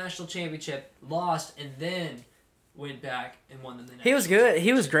them to a national championship, lost, and then went back and won them the national championship. He was good.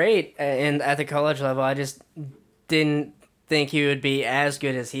 He was great at the college level. I just didn't think he would be as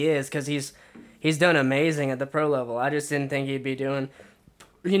good as he is, because he's done amazing at the pro level. I just didn't think he'd be doing,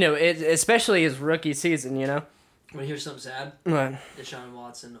 especially his rookie season, Want to hear something sad? What? Deshaun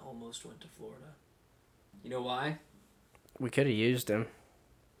Watson almost went to Florida. You know why? We could have used him.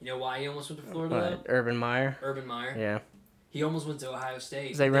 You know why he almost went to Florida, though? Urban Meyer. Yeah. He almost went to Ohio State.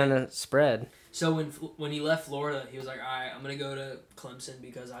 Because they ran a spread. So when he left Florida, he was like, all right, I'm going to go to Clemson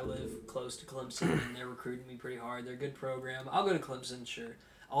because I live close to Clemson and they're recruiting me pretty hard. They're a good program. I'll go to Clemson, sure.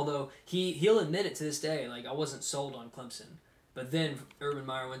 Although he'll admit it to this day, I wasn't sold on Clemson. But then Urban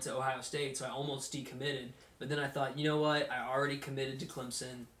Meyer went to Ohio State, so I almost decommitted. But then I thought, you know what? I already committed to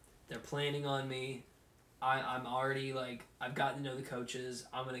Clemson. They're planning on me. I'm already, I've gotten to know the coaches.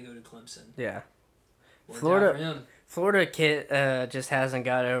 I'm going to go to Clemson. Yeah. Florida kid just hasn't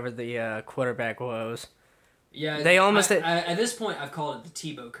got over the quarterback woes. Yeah. They almost... at this point, I've called it the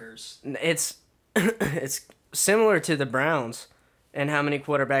Tebow curse. It's similar to the Browns and how many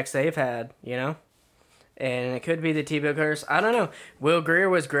quarterbacks they've had, And it could be the Tebow curse. I don't know. Will Grier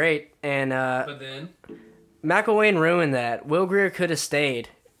was great, and... but then... McElwain ruined that. Will Grier could have stayed.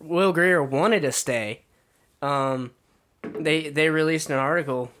 Will Grier wanted to stay. they released an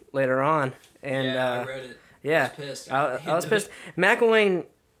article later on, and Yeah, I read it. yeah, I was pissed. I was pissed. McElwain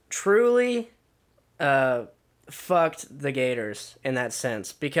truly fucked the Gators in that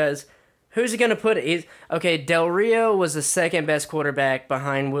sense, because who's he gonna put it? Okay, Del Rio was the second best quarterback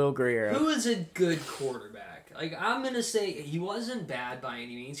behind Will Grier. Who is a good quarterback? Like, I'm gonna say he wasn't bad by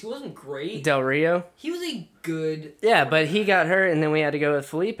any means. He wasn't great. Del Rio. He was a good. Yeah, but he got hurt, and then we had to go with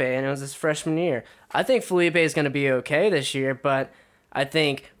Felipe, and it was his freshman year. I think Felipe is going to be okay this year, but I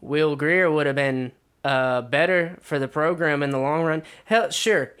think Will Grier would have been better for the program in the long run. Hell,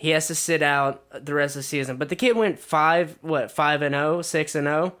 sure, he has to sit out the rest of the season, but the kid went 5-0,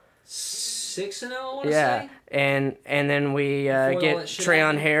 6-0. 6-0, I want to Yeah, say. and then we Before all get that shit Treon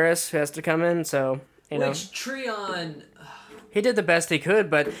happened. Harris, who has to come in, so, you know. Which Treon. He did the best he could,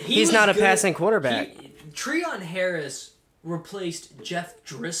 but He he's was not a good. passing quarterback. Treon Harris replaced Jeff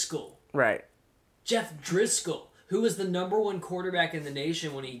Driscoll. Right. Jeff Driscoll, who was the #1 quarterback in the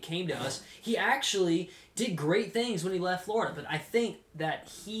nation when he came to us. He actually did great things when he left Florida, but I think that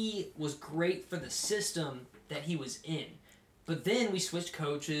he was great for the system that he was in. But then we switched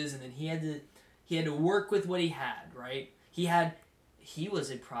coaches, and then he had to work with what he had, right? He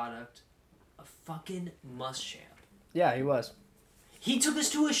was a product of fucking Muschamp. Yeah, he was. He took us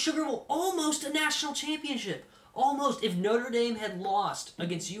to a Sugar Bowl, almost a national championship. Almost. If Notre Dame had lost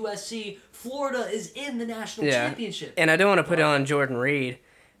against USC, Florida is in the national championship. And I don't want to put it on Jordan Reed,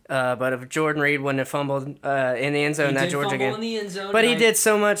 but if Jordan Reed wouldn't have fumbled in the end zone He that did Georgia fumble game, in the end zone. but he and did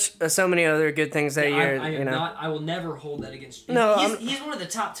so many other good things that year. I am you know, not. I will never hold that against him. No, he's one of the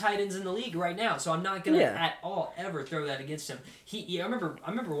top tight ends in the league right now. So I'm not gonna at all ever throw that against him. I remember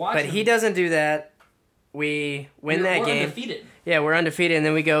watching. but he doesn't do that. We win that we're game. Undefeated. Yeah, we're undefeated, and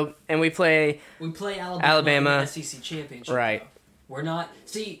then we go and we play. We play Alabama. in the SEC championship. Right. Though. We're not.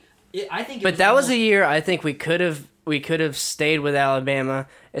 See, I think. But that was a year I think we could have stayed with Alabama,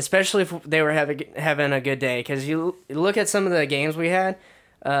 especially if they were having a good day. Because you look at some of the games we had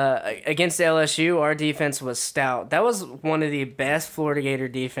against LSU, our defense was stout. That was one of the best Florida Gator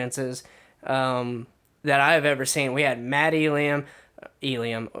defenses that I've ever seen. We had Matt Elam.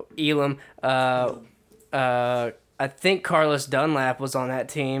 I think Carlos Dunlap was on that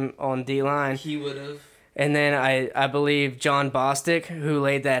team on D-line. He would have. And then I believe John Bostic, who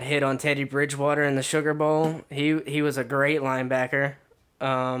laid that hit on Teddy Bridgewater in the Sugar Bowl, he was a great linebacker.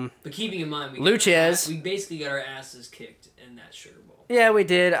 But keeping in mind, Luchez. we basically got our asses kicked in that Sugar Bowl. Yeah, we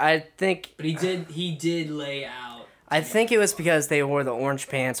did. I think. But he did lay out. I think it was because they wore the orange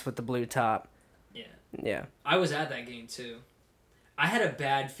pants with the blue top. Yeah. Yeah. I was at that game too. I had a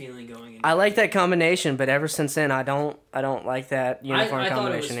bad feeling going in. I like that combination, but ever since then, I don't like that uniform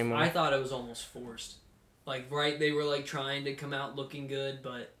combination anymore. I thought it was almost forced. Like, right, they were like trying to come out looking good,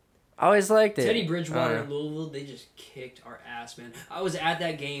 but I always liked it. Teddy Bridgewater in Louisville, they just kicked our ass, man. I was at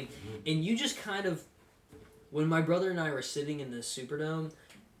that game, and you just kind of, when my brother and I were sitting in the Superdome,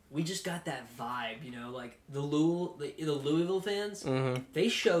 we just got that vibe, you know, like the Louisville fans, they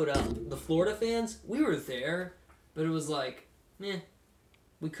showed up. The Florida fans, we were there, but it was like, meh,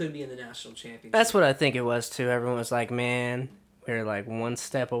 we could be in the national championship. That's what I think it was too. Everyone was like, man, we're like one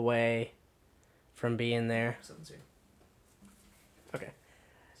step away from being there. Something's here. Okay.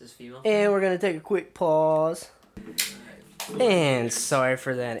 Is this female? And we're going to take a quick pause. Alright. And sorry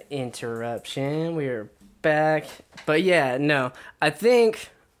for that interruption. We are back. But yeah, no. I think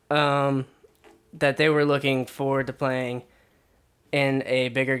that they were looking forward to playing in a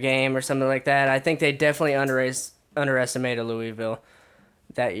bigger game or something like that. I think they definitely underestimated Louisville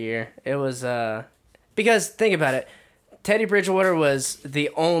that year. It was because think about it. Teddy Bridgewater was the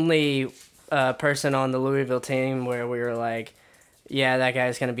only person on the Louisville team where we were like, yeah, that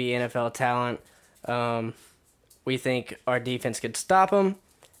guy's going to be NFL talent. We think our defense could stop him.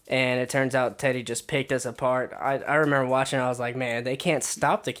 And it turns out Teddy just picked us apart. I remember watching, I was like, man, they can't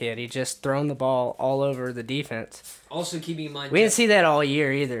stop the kid. He just thrown the ball all over the defense. Also, keeping in mind, We didn't see that all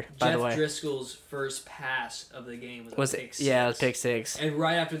year either, by the way. Jeff Driscoll's first pass of the game was a pick six. Yeah, it was pick six. And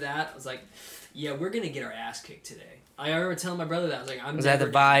right after that, I was like, yeah, we're going to get our ass kicked today. I remember telling my brother that. I was like, Was that the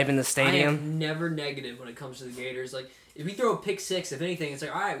vibe in the stadium? I am never negative when it comes to the Gators. Like, if we throw a pick six, if anything, it's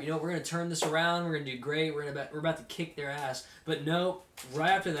like, all right, you know, we're going to turn this around. We're going to do great. We're about to kick their ass. But no, right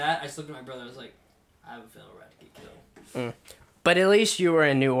after that, I just looked at my brother. I was like, I have a feeling we're about to get killed. But at least you were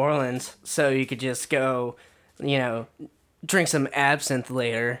in New Orleans, so you could just go, you know, drink some absinthe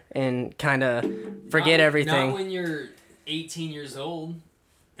later and kind of forget everything. Not when you're 18 years old.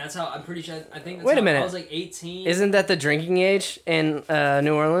 That's how, I'm pretty sure, I think that's Wait a how, minute. I was like 18. Isn't that the drinking age in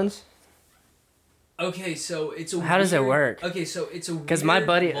New Orleans? Okay, so it's a How does it work? Okay, so it's a Because my weird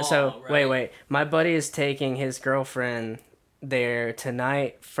buddy, law, so right? wait, my buddy is taking his girlfriend there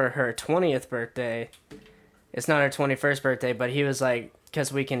tonight for her 20th birthday. It's not her 21st birthday, but he was like,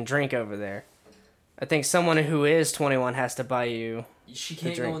 because we can drink over there. I think someone who is 21 has to buy you. She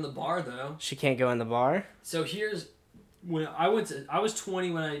can't drink. go in the bar though. She can't go in the bar? So here's when I was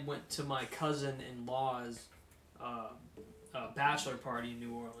 20 when I went to my cousin-in-law's bachelor party in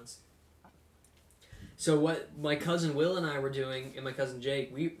New Orleans. So what my cousin Will and I were doing, and my cousin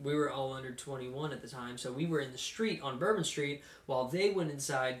Jake, we were all under 21 at the time, so we were in the street on Bourbon Street while they went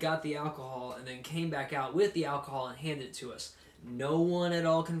inside, got the alcohol, and then came back out with the alcohol and handed it to us. No one at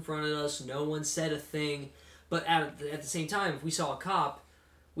all confronted us, no one said a thing, but at the same time, if we saw a cop,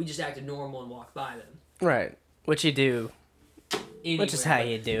 we just acted normal and walked by them. Right. Which you do. Anywhere. Which is how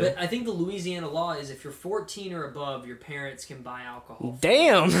you do. But I think the Louisiana law is if you're 14 or above, your parents can buy alcohol.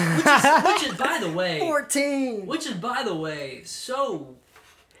 Damn! Which is, by the way... 14! Which is, by the way, so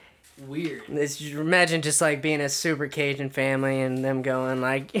weird. Imagine just like being a super Cajun family and them going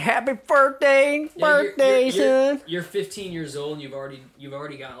like, "Happy birthday, son!" You're 15 years old and you've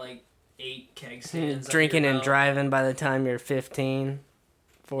already got like 8 keg stands. Drinking and driving by the time you're 15,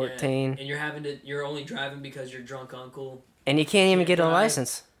 14. Yeah, and you're only driving because your drunk uncle. And you can't even get a drive.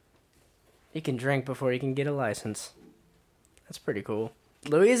 license. You can drink before you can get a license. That's pretty cool.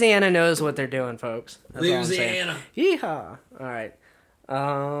 Louisiana knows what they're doing, folks. That's Louisiana. Yeehaw! All right.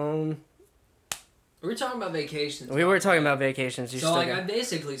 We were talking about vacations. We were talking about vacations. So I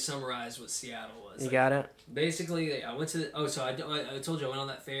basically summarized what Seattle was. You got it? Basically, I went to... I told you I went on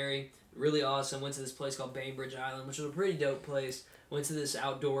that ferry. Really awesome. Went to this place called Bainbridge Island, which was a pretty dope place. Went to this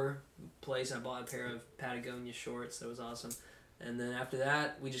outdoor place. I bought a pair of Patagonia shorts. That was awesome. And then after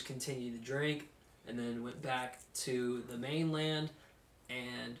that, we just continued to drink. And then went back to the mainland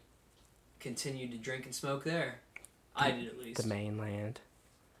and continued to drink and smoke there. I did, at least. The mainland.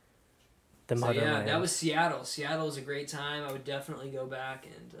 The So motherland. yeah, that was Seattle. Seattle was a great time. I would definitely go back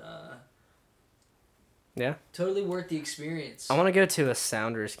and... Yeah. Totally worth the experience. I want to go to a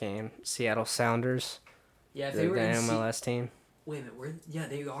Sounders game. Seattle Sounders. Yeah, if The they were in MLS team. Wait a minute,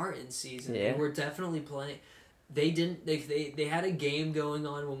 they are in season. Yeah. They were definitely playing. They didn't. They had a game going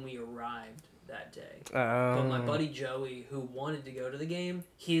on when we arrived that day. But my buddy Joey, who wanted to go to the game,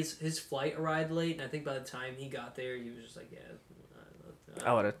 his flight arrived late, and I think by the time he got there, he was just like, yeah.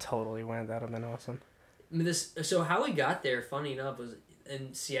 I would have totally went. That would have been awesome. I mean, so how we got there, funny enough, was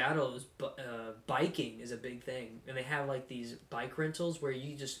in Seattle. Biking is a big thing, and they have like these bike rentals where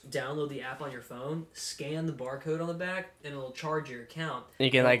you just download the app on your phone, scan the barcode on the back, and it'll charge your account.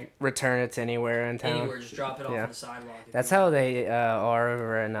 You can like return it to anywhere in town. Anywhere, just drop it off on the sidewalk. That's how they are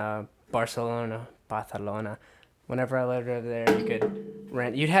over in Barcelona. Whenever I lived over there, you could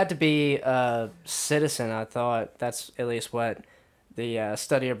rent. You'd have to be a citizen, I thought. That's at least what the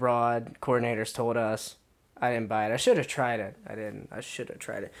study abroad coordinators told us. I didn't buy it. I should have tried it. I didn't. I should have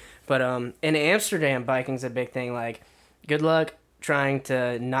tried it. But in Amsterdam, biking's a big thing. Like, good luck trying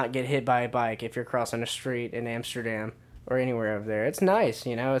to not get hit by a bike if you're crossing a street in Amsterdam or anywhere over there. It's nice,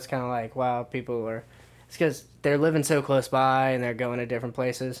 you know? It's kind of like, wow, people are... It's because they're living so close by and they're going to different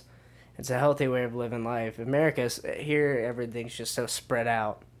places. It's a healthy way of living life. America's... Here, everything's just so spread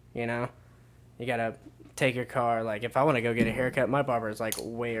out, you know? You gotta take your car. Like, if I want to go get a haircut, my barber is, like,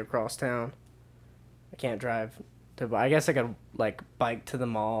 way across town. I can't drive to... I guess I could, like, bike to the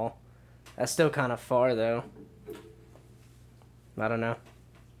mall. That's still kind of far, though. I don't know.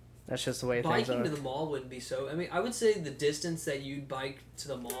 That's just the way things are. Biking to the mall wouldn't be so... I mean, I would say the distance that you'd bike to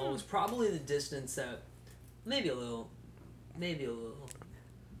the mall was probably the distance that... Maybe a little...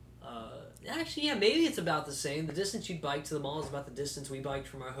 Actually, yeah, maybe it's about the same. The distance you'd bike to the mall is about the distance we biked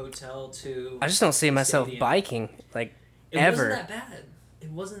from our hotel to... I just don't see myself stadium. biking, like, It ever. wasn't that bad. It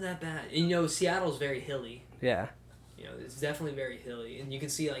wasn't that bad. And, you know, Seattle's very hilly. Yeah. You know, it's definitely very hilly. And you can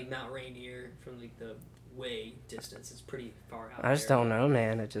see, like, Mount Rainier from, like, the way distance. It's pretty far out I just don't know,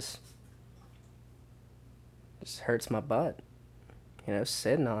 man. It just hurts my butt. You know,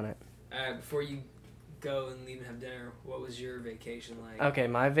 sitting on it. Alright, before you go and leave and have dinner, what was your vacation like? Okay,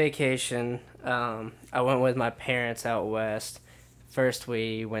 my vacation, I went with my parents out west. First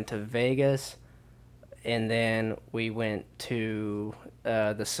we went to Vegas, and then we went to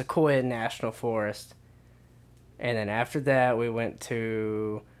the Sequoia National Forest. And then after that, we went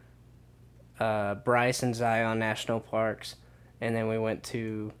to Bryce and Zion National Parks. And then we went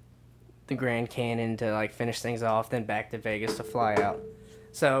to the Grand Canyon to, like, finish things off, then back to Vegas to fly out.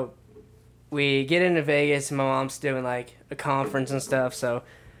 So we get into Vegas, and my mom's doing, like, a conference and stuff, so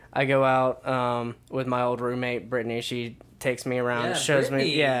I go out with my old roommate, Brittany. She takes me around, shows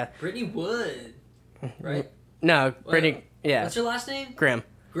Brittany. me, Brittany Wood. right? No, Brittany. Yeah, What's your last name? Grimm.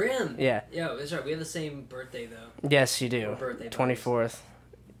 Grimm. Yeah. Yeah, that's right. We have the same birthday though. Yes, you do. Or birthday buddies. 24th.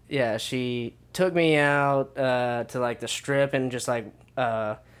 Yeah, she took me out to like the strip and just like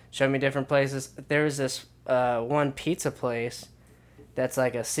showed me different places. There was this one pizza place that's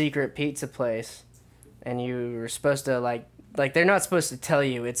like a secret pizza place, and you were supposed to like they're not supposed to tell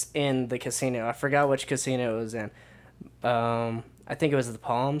you it's in the casino. I forgot which casino it was in. I think it was the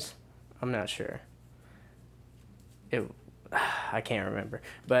Palms. I'm not sure. I can't remember.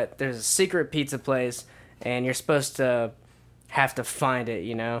 But there's a secret pizza place, and you're supposed to have to find it,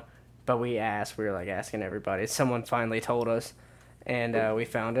 you know? But we asked. We were, like, asking everybody. Someone finally told us, and we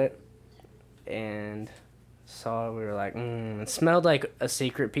found it. And saw it. We were like, it smelled like a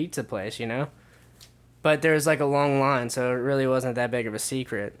secret pizza place, you know? But there was, like, a long line, so it really wasn't that big of a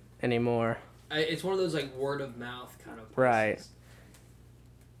secret anymore. It's one of those, like, word of mouth kind of places. Right.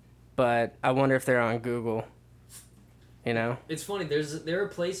 But I wonder if they're on Google. You know, it's funny. There are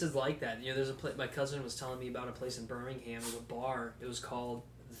places like that. You know, there's a my cousin was telling me about a place in Birmingham. It was a bar. It was called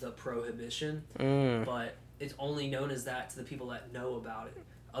The Prohibition, but it's only known as that to the people that know about it.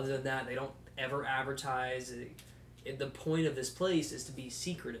 Other than that, they don't ever advertise. The point of this place is to be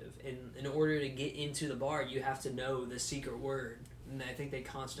secretive, and in order to get into the bar, you have to know the secret word. And I think they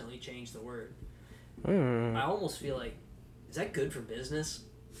constantly change the word. I almost feel like, is that good for business?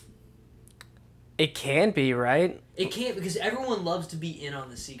 It can be, right? It can't, because everyone loves to be in on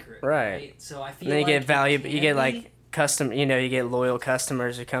the secret, right? So I feel and then like you get value. You get like you get loyal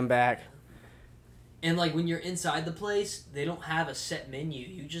customers who come back. And like when you're inside the place, they don't have a set menu.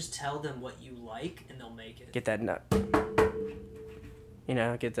 You just tell them what you like, and they'll make it. Get that nut. You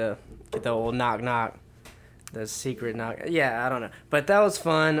know, get the old knock knock, the secret knock. Yeah, I don't know, but that was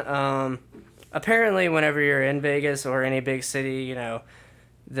fun. Apparently, whenever you're in Vegas or any big city, you know,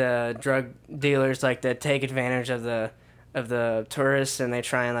 the drug dealers like to take advantage of the tourists, and they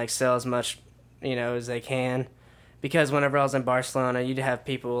try and like sell as much, you know, as they can. Because whenever I was in Barcelona, you'd have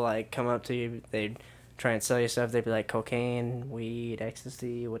people like come up to you, they'd try and sell you stuff. They'd be like, cocaine, weed,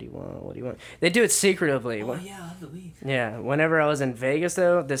 ecstasy. What do you want? What do you want? They do it secretively. Oh yeah, I have the weed. Yeah. Whenever I was in Vegas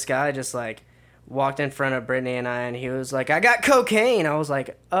though, this guy just like walked in front of Brittany and I, and he was like, "I got cocaine." I was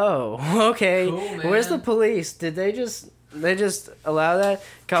like, "Oh, okay. Cool, man. Where's the police? Did they just allow that?"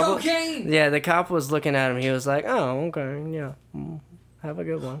 Cocaine! Yeah, the cop was looking at him. He was like, "Oh, okay, yeah. Have a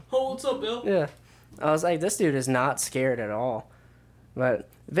good one." Oh, what's up, Bill? Yeah. I was like, this dude is not scared at all. But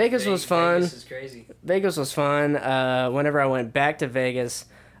Vegas was fun. Vegas is crazy. Vegas was fun. Whenever I went back to Vegas,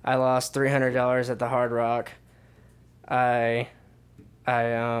 I lost $300 at the Hard Rock. I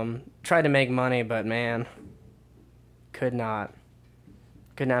tried to make money, but man, could not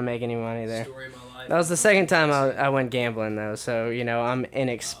make any money there. Story of my life. That was the second time I went gambling though, so you know I'm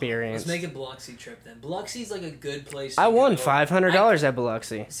inexperienced. Let's make a Biloxi trip then. Biloxi's like a good place. I won $500 at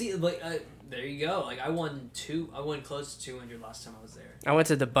Biloxi. See, like there you go. Like I won close to 200 last time I was there. I went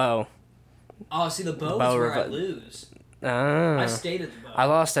to the Bow. Oh, see, the Bow is where I lose. I stayed at the Bow. I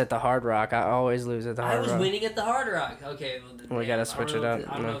lost at the Hard Rock. I always lose at the Hard Rock. I was winning at the Hard Rock. Okay, well, then, we gotta switch it up.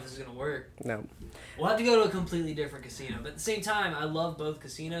 I don't know if this is gonna work. No. We'll have to go to a completely different casino. But at the same time, I love both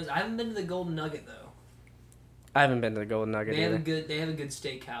casinos. I haven't been to the Golden Nugget though. I haven't been to the Golden Nugget either. They have a good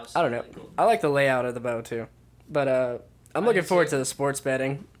steakhouse. I don't know. I like the layout of the Bow too. But I'm looking forward to the sports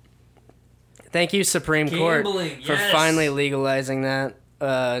betting. Thank you, Supreme Court, for finally legalizing that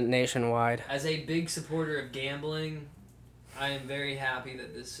nationwide. As a big supporter of gambling, I am very happy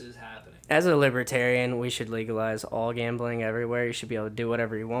that this is happening. As a libertarian, we should legalize all gambling everywhere. You should be able to do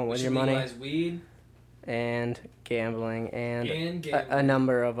whatever you want with your money. Legalize weed. And gambling and a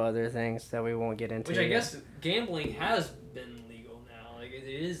number of other things that we won't get into. Which I guess gambling has been legal now. Like it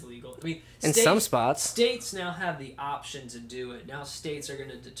is legal. I mean, in some spots, states now have the option to do it. Now states are going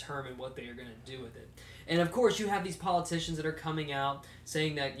to determine what they are going to do with it. And of course, you have these politicians that are coming out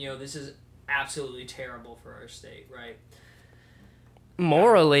saying that, you know, this is absolutely terrible for our state, right?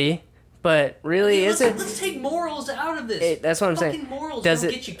 Morally, but really, let's take morals out of this. That's what I'm saying. Morals don't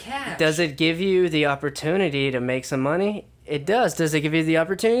get you cash. Does it give you the opportunity to make some money? It does. Does it give you the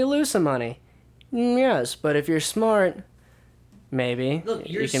opportunity to lose some money? Yes, but if you're smart, maybe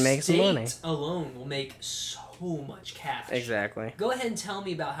you can make some money. Your state alone will make so much cash. Exactly. Go ahead and tell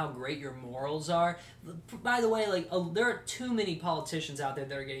me about how great your morals are. By the way, there are too many politicians out there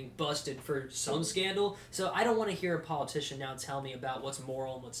that are getting busted for some scandal, so I don't want to hear a politician now tell me about what's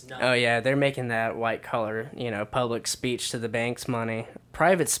moral and what's not. Oh yeah, they're making that white collar, you know, public speech to the bank's money,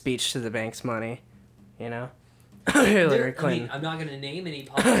 private speech to the bank's money, you know. Hillary Clinton. I mean, I'm not going to name any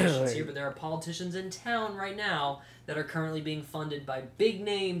politicians here, but there are politicians in town right now that are currently being funded by big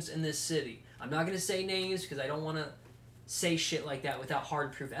names in this city. I'm not going to say names because I don't want to say shit like that without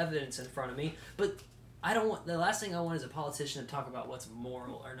hard proof evidence in front of me. But I don't want, the last thing I want is a politician to talk about what's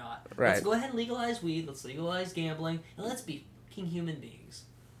moral or not. Right. Let's go ahead and legalize weed. Let's legalize gambling, and let's be fucking human beings.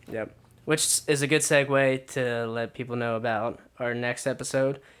 Yep. Which is a good segue to let people know about our next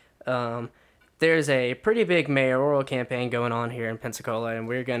episode. There's a pretty big mayoral campaign going on here in Pensacola, and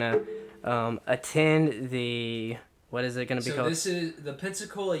we're going to attend the... What is it going to be called? So this is... The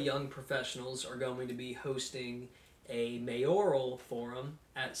Pensacola Young Professionals are going to be hosting a mayoral forum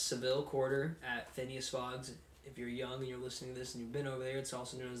at Seville Quarter at Phineas Fogg's. If you're young and you're listening to this and you've been over there, it's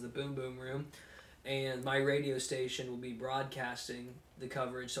also known as the Boom Boom Room. And my radio station will be broadcasting the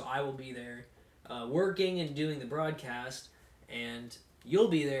coverage, so I will be there working and doing the broadcast, and you'll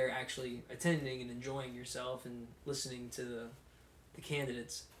be there actually attending and enjoying yourself and listening to the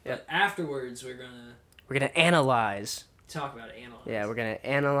candidates. Yep. But afterwards, we're gonna analyze. Talk about it, analyze. Yeah, we're gonna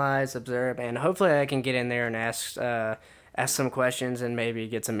analyze, observe, and hopefully I can get in there and ask some questions and maybe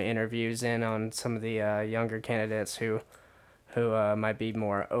get some interviews in on some of the younger candidates who might be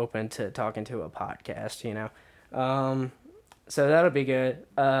more open to talking to a podcast, you know. So that'll be good.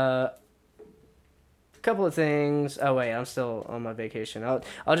 Couple of things. Oh wait, I'm still on my vacation.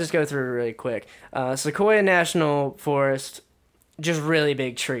 I'll just go through really quick. Sequoia National Forest, just really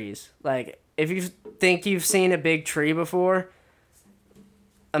big trees. Like if you think you've seen a big tree before,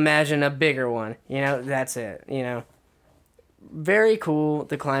 imagine a bigger one. You know, that's it. You know, very cool.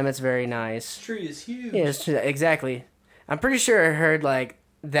 The climate's very nice. This tree is huge. Yeah, exactly. I'm pretty sure I heard like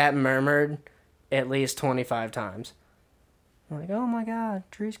that murmured at least 25 times. I'm like, oh my god,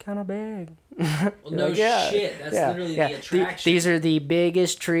 tree's kind of big. Well, no like, shit. That's literally the attraction. These are the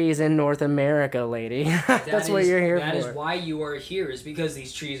biggest trees in North America, lady. That's what you're here for. That is why you are here, is because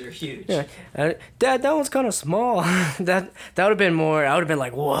these trees are huge. Yeah. Dad, that one's kind of small. that would have been more. I would have been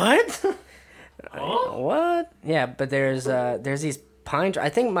like, what? Huh? What? Yeah, but there's these pine. I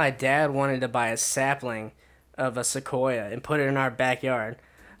think my dad wanted to buy a sapling of a sequoia and put it in our backyard.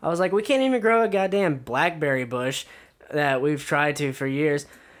 I was like, we can't even grow a goddamn blackberry bush that we've tried to for years,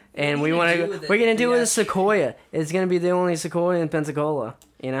 and we're gonna do it with a sequoia. It's gonna be the only sequoia in Pensacola,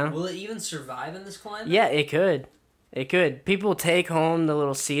 you know. Will it even survive in this climate? Yeah, it could. People take home the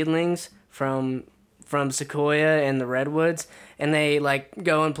little seedlings from sequoia and the redwoods, and they like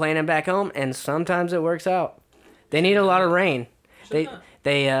go and plant them back home, and sometimes it works out. They need a lot of rain. They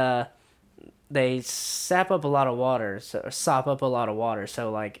sop up a lot of water. So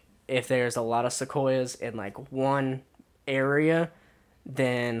like if there's a lot of sequoias in like one area,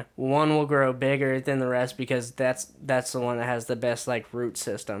 then one will grow bigger than the rest because that's the one that has the best like root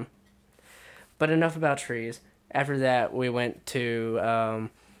system. But enough about trees. After that, we went to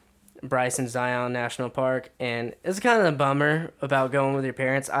Bryson Zion National Park, and it's kind of a bummer about going with your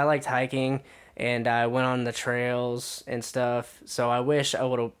parents. I liked hiking, and I went on the trails and stuff, so I wish I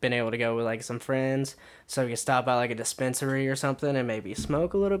would have been able to go with like some friends so we could stop by like a dispensary or something and maybe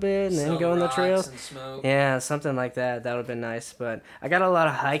smoke a little bit and then go on the trails. And smoke. Yeah, something like that. That would have been nice, but I got a lot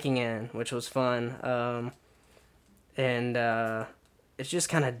of hiking in, which was fun. It's just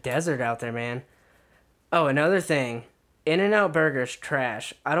kind of desert out there, man. Oh, another thing. In-N-Out Burger's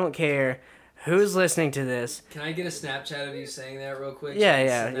trash. I don't care who's listening to this. Can I get a Snapchat of you saying that real quick?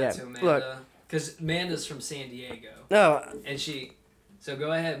 Yeah. To Amanda? Look. Because Amanda's from San Diego. No. And she... So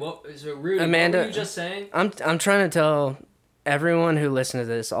go ahead. Rudy, Amanda, what were you just saying? I'm trying to tell everyone who listens to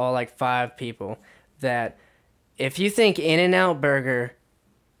this, all like 5 people, that if you think In-N-Out Burger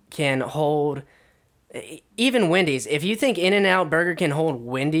can hold... Even Wendy's. If you think In-N-Out Burger can hold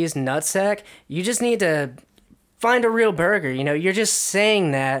Wendy's nutsack, you just need to find a real burger. You know, you're just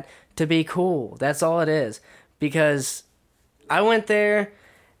saying that to be cool. That's all it is. Because I went there,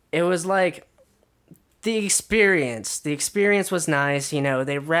 it was like... The experience was nice, you know,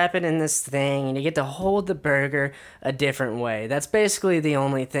 they wrap it in this thing and you get to hold the burger a different way. That's basically the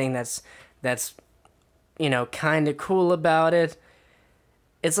only thing that's you know, kind of cool about it.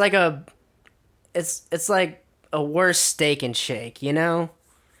 It's like it's like a worse Steak and Shake, you know?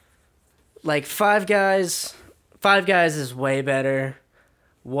 Like Five Guys is way better.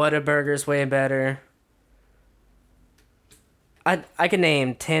 Whataburger's way better. I could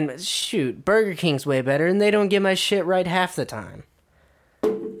name 10... Shoot, Burger King's way better, and they don't get my shit right half the time.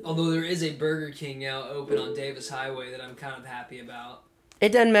 Although there is a Burger King now open on Davis Highway that I'm kind of happy about.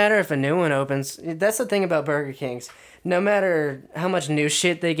 It doesn't matter if a new one opens. That's the thing about Burger Kings. No matter how much new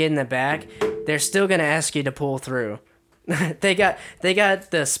shit they get in the back, they're still going to ask you to pull through. They got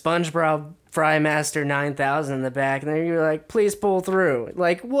the SpongeBob Fry Master 9000 in the back, and you're like, please pull through.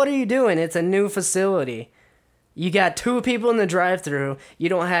 Like, what are you doing? It's a new facility. You got 2 people in the drive-thru. You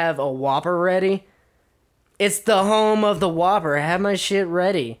don't have a Whopper ready. It's the home of the Whopper. Have my shit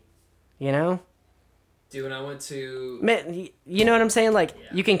ready. You know? Dude, when I went to... Man, you know what I'm saying? Like, Yeah.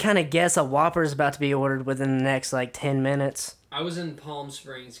 you can kind of guess a Whopper is about to be ordered within the next, 10 minutes. I was in Palm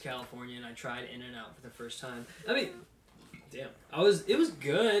Springs, California, and I tried In-N-Out for the first time. I mean, damn. It was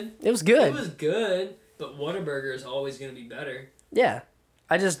good. It was good. It was good, but Whataburger is always going to be better. Yeah.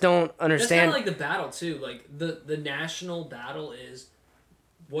 I just don't That's understand. kind of like the battle, too. Like, the national battle is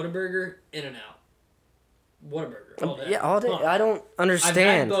Whataburger, In-N-Out. Whataburger, all day. Yeah, all day. Come on. I don't I've had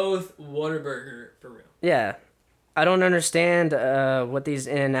understand. both Whataburger, for real. Yeah. I don't understand what these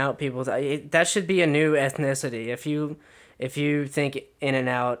In-N-Out people... that should be a new ethnicity. If you think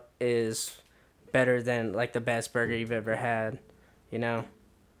In-N-Out is better than, the best burger you've ever had, you know?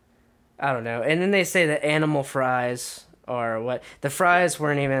 I don't know. And then they say that animal fries are what... The fries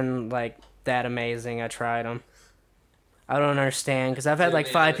weren't even, that amazing. I tried them. I don't understand, because I've had, Dude,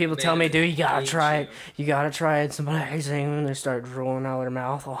 5 people tell me, dude, you gotta hate try it. you. You gotta try it. It's amazing. And they start drooling out of their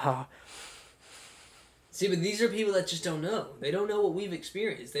mouth. Oh. See, but these are people that just don't know. They don't know what we've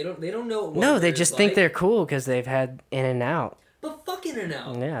experienced. They don't know what No, they Whataburger just is think like. they're cool because they've had In-N-Out. But fuck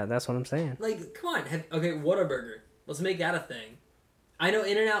In-N-Out. Yeah, that's what I'm saying. Like, come on. Okay, Whataburger. Let's make that a thing. I know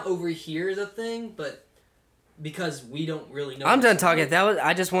In-N-Out over here is a thing, but because we don't really know. I'm done what's talking. like-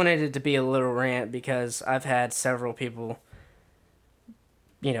 I just wanted it to be a little rant because I've had several people,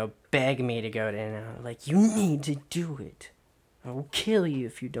 beg me to go to In-N-Out. Like, you need to do it. I will kill you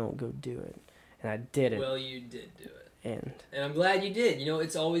if you don't go do it. And I did it. Well, you did do it. And I'm glad you did.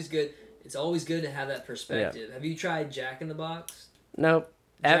 It's always good. It's always good to have that perspective. Have you tried Jack in the Box? nope.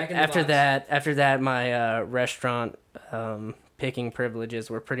 Jack in the After Box. that, my restaurant picking privileges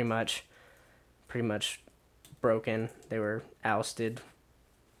were pretty much broken. They were ousted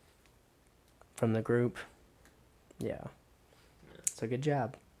from the group. Yeah. So good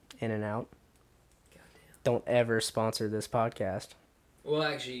job, In-N-Out. Goddamn. Don't ever sponsor this podcast. Well,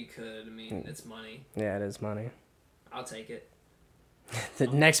 actually, you could. I mean, it's money. Yeah, it is money. I'll take it. The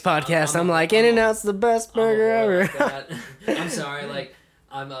next podcast, I'm like, I'm a- In-N-Out's the best burger I'm a ever. whore like that. I'm sorry. I'm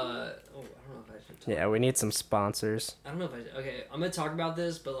I don't know if I should. Talk. Yeah, we need some sponsors. I don't know if I should. Okay, I'm gonna talk about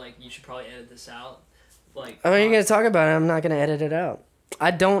this, but you should probably edit this out. Oh, you're gonna talk about it? I'm not gonna edit it out.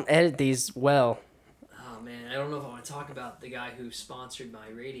 I don't edit these well. Oh man, I don't know if I want to talk about the guy who sponsored my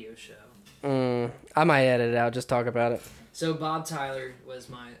radio show. I might edit it out. Just talk about it. So Bob Tyler was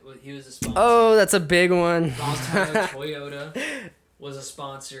he was a sponsor. Oh, that's a big one. Bob Tyler Toyota was a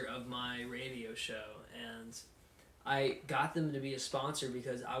sponsor of my radio show, and I got them to be a sponsor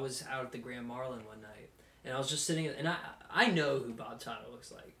because I was out at the Grand Marlin one night, and I was just sitting, and I know who Bob Tyler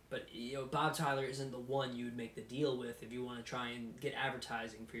looks like, but Bob Tyler isn't the one you would make the deal with if you want to try and get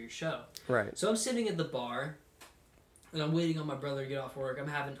advertising for your show. Right. So I'm sitting at the bar, and I'm waiting on my brother to get off work.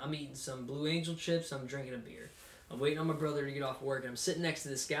 I'm eating some Blue Angel chips. I'm drinking a beer. I'm waiting on my brother to get off work, and I'm sitting next to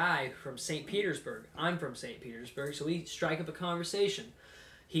this guy from St. Petersburg. I'm from St. Petersburg, so we strike up a conversation.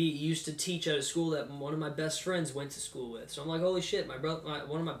 He used to teach at a school that one of my best friends went to school with. So I'm like, holy shit,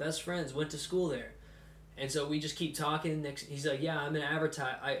 one of my best friends went to school there. And so we just keep talking. He's like, yeah, I'm an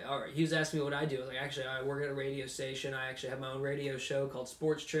he was asking me what I do. I was like, actually, I work at a radio station. I actually have my own radio show called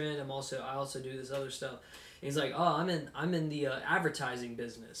Sports Trend. I also do this other stuff. And he's like, oh, I'm in the advertising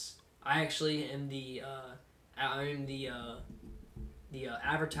business. I actually am the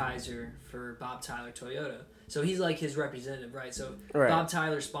advertiser for Bob Tyler Toyota. So he's like his representative, right? So Right. Bob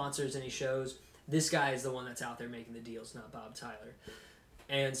Tyler sponsors any shows. This guy is the one that's out there making the deals, not Bob Tyler.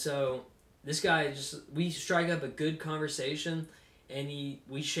 And so this guy we strike up a good conversation, and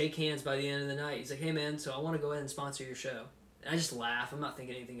we shake hands by the end of the night. He's like, hey man, so I want to go ahead and sponsor your show. And I just laugh. I'm not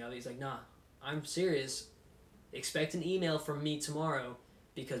thinking anything of it. He's like, nah, I'm serious. Expect an email from me tomorrow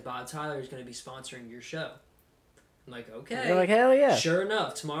because Bob Tyler is going to be sponsoring your show. I'm like, okay. You're like, hell yeah. Sure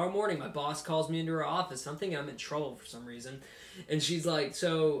enough, tomorrow morning, my boss calls me into her office. I'm thinking I'm in trouble for some reason. And she's like,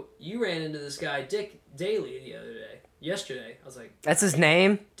 so you ran into this guy, Dick Daly, yesterday. I was like, That's his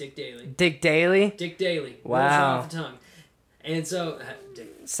name? Dick Daly. Dick Daly? Dick Daly. Wow. Rolls off the tongue. And so,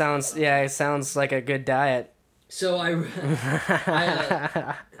 Dick. It sounds like a good diet. So I'm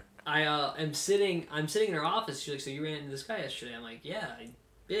sitting in her office. She's like, so you ran into this guy yesterday? I'm like, yeah, I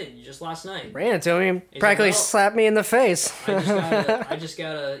did. Just last night. Ran into him. He's Practically like, well, slapped me in the face. I just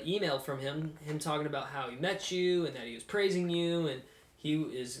got an email from him talking about how he met you and that he was praising you, and he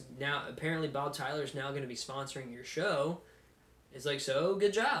is now apparently Bob Tyler is now going to be sponsoring your show. It's like, so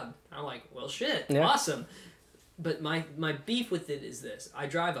good job. I'm like, well, shit, Yeah. awesome. But my beef with it is this: I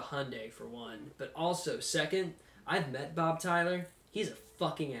drive a Hyundai for one, but also second, I've met Bob Tyler. He's a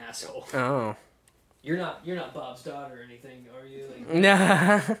fucking asshole. Oh. You're not Bob's daughter or anything, are you? Like,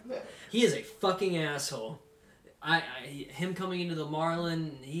 Nah. he is a fucking asshole. Him coming into the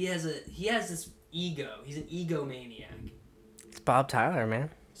Marlin, he has this ego. He's an egomaniac. It's Bob Tyler,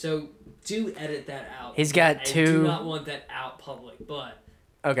 man. So do edit that out. He's got I two. do not want that out public, but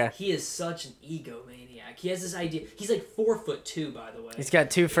Okay. he is such an egomaniac. He has this idea. He's like 4'2", by the way. He's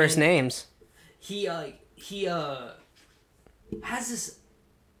got two first names. He has this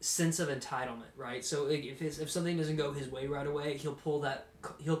sense of entitlement, right? So like, if something doesn't go his way right away, he'll pull that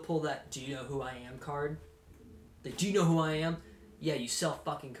 "Do you know who I am?" card. Like, do you know who I am? Yeah, you sell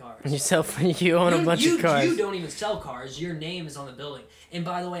fucking cars. You own a bunch of cars. You don't even sell cars. Your name is on the building. And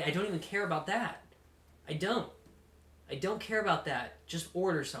by the way, I don't even care about that. I don't care about that. Just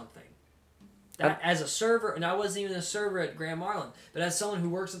order something. As a server, and I wasn't even a server at Grand Marlin, but as someone who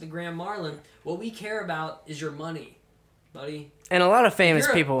works at the Grand Marlin, what we care about is your money, buddy. And a lot of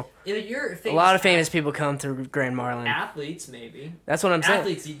famous people. If you're a lot of famous people come through Grand Marlin. Athletes, maybe. That's what I'm saying.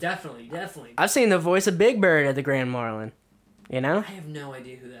 Athletes, definitely. I've seen the voice of Big Bird at the Grand Marlin. You know? I have no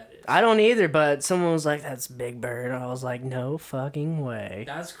idea who that is. I don't either, but someone was like, "That's Big Bird." I was like, "No fucking way."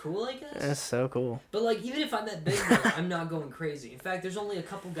 That's cool, I guess. That's so cool. But like, even if I met Big Bird, I'm not going crazy. In fact, there's only a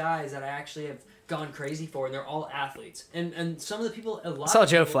couple guys that I actually have gone crazy for, and they're all athletes. And some of the people, I saw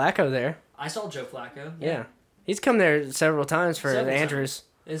Joe Flacco there. I saw Joe Flacco. Yeah. He's come there several times for the Andrews.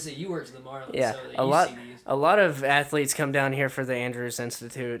 You worked at the Marlins. Yeah, so a lot of athletes come down here for the Andrews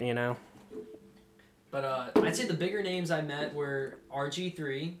Institute, you know. But I'd say the bigger names I met were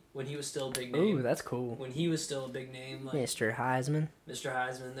RG3 when he was still a big name. Ooh, that's cool. When he was still a big name, like Mr. Heisman. Mr.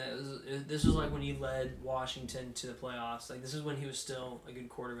 Heisman. This was like when he led Washington to the playoffs. Like this is when he was still a good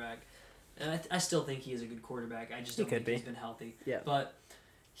quarterback, and I still think he is a good quarterback. I just don't think he's been healthy. Yeah. But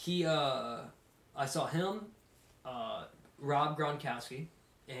I saw him, Rob Gronkowski,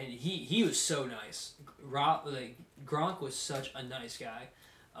 and he was so nice. Gronk was such a nice guy.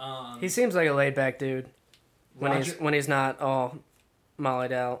 He seems like a laid back dude when he's not all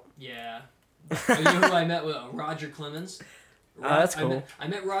mollied out. Yeah. You know who I met with? Roger Clemens. That's cool. I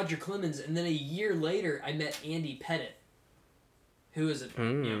met Roger Clemens, and then a year later, I met Andy Pettitte, who is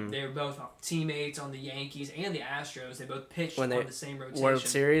they were both teammates on the Yankees and the Astros. They both pitched on the same rotation. World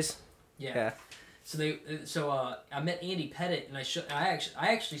Series. Yeah. So I met Andy Pettitte, and I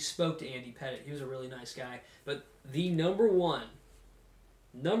actually spoke to Andy Pettitte. He was a really nice guy. But the number one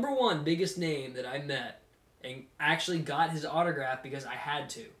biggest name that I met and actually got his autograph because I had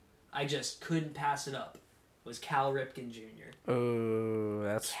to. I just couldn't pass it up. Was Cal Ripken Jr. Ooh,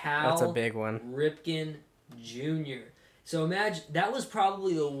 that's a big one. Ripken Jr. So imagine that was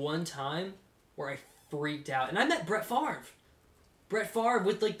probably the one time where I freaked out, and I met Brett Favre. Brett Favre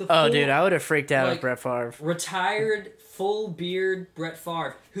with like the full, dude, I would have freaked out with Brett Favre. Retired, full beard Brett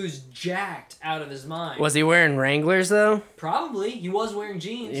Favre, who's jacked out of his mind. Was he wearing Wranglers though? Probably. He was wearing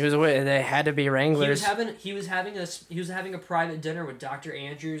jeans. They had to be Wranglers. He was having a private dinner with Dr.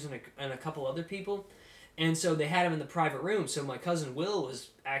 Andrews and a couple other people, and so they had him in the private room. So my cousin Will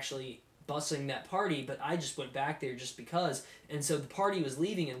was actually bussing that party, but I just went back there just because. And so the party was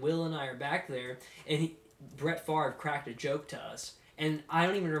leaving, and Will and I are back there, and Brett Favre cracked a joke to us. And I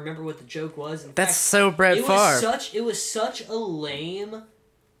don't even remember what the joke was. That's so Brett Favre. It was such a lame,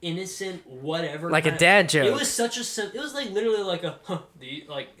 innocent, whatever. Like a dad joke. It was it was like literally like a it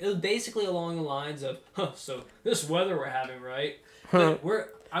was basically along the lines of so this weather we're having, right? But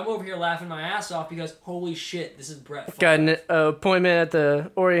I'm over here laughing my ass off because holy shit, this is Brett Favre. Got an appointment at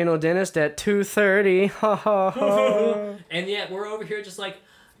the Oriental dentist at 2:30. Ha ha ha. And yet we're over here just like,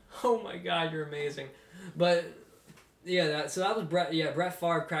 oh my god, you're amazing. But yeah, that was Brett. Yeah, Brett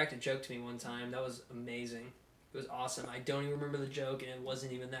Favre cracked a joke to me one time. That was amazing. It was awesome. I don't even remember the joke, and it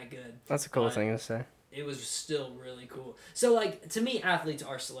wasn't even that good. That's a cool thing to say. It was still really cool. So, like, to me, athletes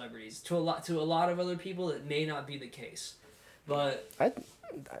are celebrities. To a lot of other people, it may not be the case, but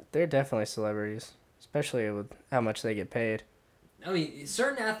they're definitely celebrities, especially with how much they get paid. I mean,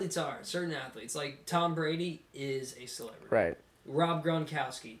 certain athletes are. Certain athletes, like Tom Brady, is a celebrity. Right. Rob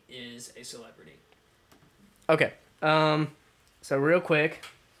Gronkowski is a celebrity. Okay. So real quick,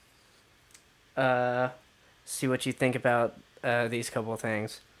 see what you think about these couple of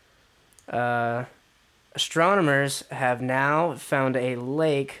things. Astronomers have now found a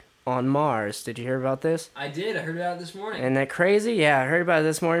lake on Mars. Did you hear about this? I did. I heard about it this morning. Isn't that crazy? Yeah, I heard about it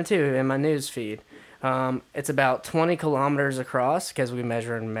this morning too in my news feed. It's about 20 kilometers across because we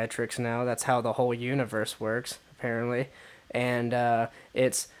measure in metrics now. That's how the whole universe works, apparently. And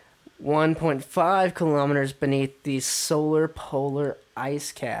it's 1.5 kilometers beneath the solar polar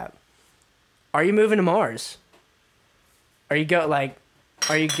ice cap. Are you moving to Mars? Are you going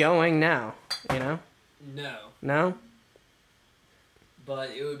now? You know? No, No?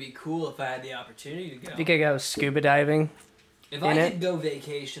 but it would be cool if I had the opportunity to go. If you could go scuba diving, If in I it? could go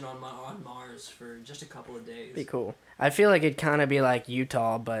vacation on Mars for just a couple of days. be cool. I feel like it'd kind of be like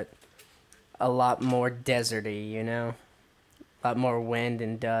Utah, but a lot more deserty, you know? A lot more wind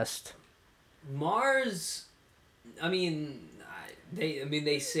and dust. Mars, I mean,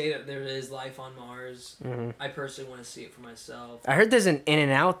 they say that there is life on Mars. Hmm I personally want to see it for myself. I heard there's an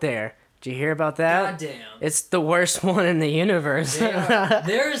In-N-Out there. Did you hear about that? Goddamn. It's the worst one in the universe.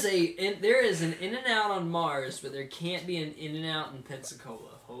 There is an In-N-Out on Mars, but there can't be an In-N-Out in Pensacola.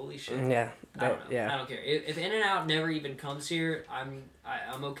 Holy shit. Yeah. I don't know. Yeah. I don't care. If In-N-Out never even comes here, I'm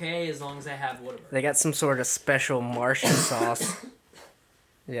okay as long as I have whatever. They got some sort of special Martian sauce.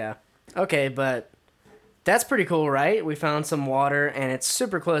 Yeah. Okay, but that's pretty cool, right? We found some water, and it's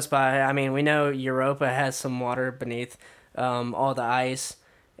super close by. I mean, we know Europa has some water beneath all the ice,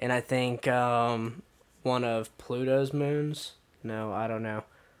 and I think one of Pluto's moons. No, I don't know.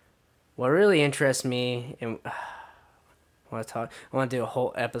 What really interests me, and I want to do a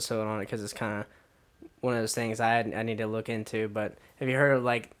whole episode on it because it's kind of one of those things I need to look into. But have you heard of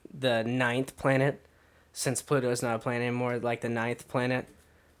like the ninth planet? Since Pluto's not a planet anymore, like the ninth planet,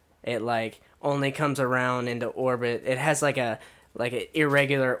 it like only comes around into orbit. It has like an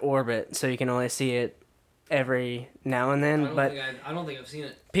irregular orbit, so you can only see it every now and then. I don't think I've seen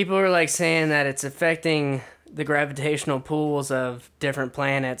it. People are like saying that it's affecting the gravitational pools of different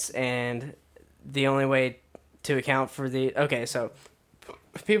planets, and the only way to account for so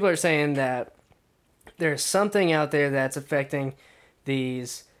people are saying that there's something out there that's affecting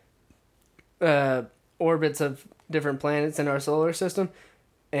these orbits of different planets in our solar system,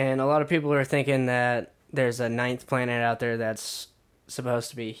 and a lot of people are thinking that there's a ninth planet out there that's supposed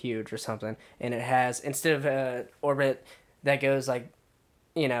to be huge or something, and it has, instead of an orbit that goes like,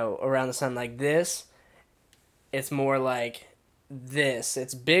 around the sun like this, it's more like this.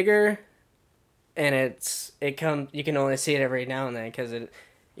 It's bigger, and you can only see it every now and then because it,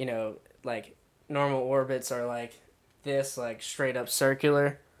 like normal orbits are like this, like straight up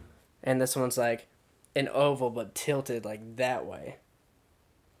circular, and this one's like an oval but tilted like that way.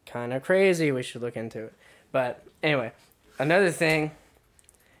 Kind of crazy. We should look into it. But anyway, another thing,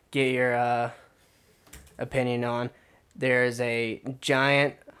 get your opinion on. There is a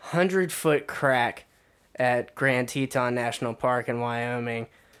giant 100-foot crack at Grand Teton National Park in Wyoming.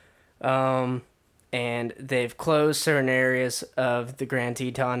 And they've closed certain areas of the Grand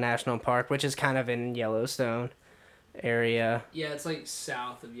Teton National Park, which is kind of in Yellowstone area. Yeah, it's like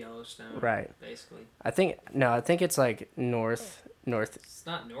south of Yellowstone. Right. Basically. I think it's like north. It's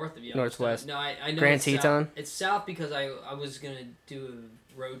not north of Yellowstone. Northwest. No, I know Grand it's Teton? South. It's south because I was going to do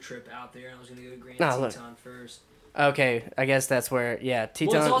a road trip out there, and I was going to go to Grand Teton first. Okay, I guess that's where, Teton.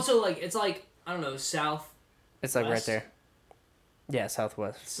 Well, it's also like, I don't know, south. It's like right there. Yeah,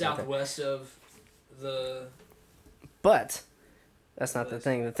 southwest. Southwest of the... But that's not the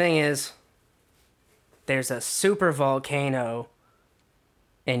thing. The thing is, there's a super volcano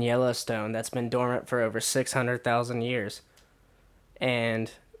in Yellowstone that's been dormant for over 600,000 years.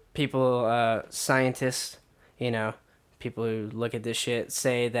 And people, scientists, people who look at this shit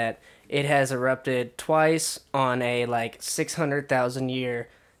say that it has erupted twice on a 600,000 year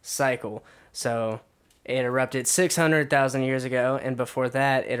cycle. So it erupted 600,000 years ago, and before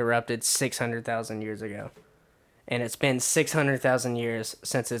that it erupted 600,000 years ago. And it's been 600,000 years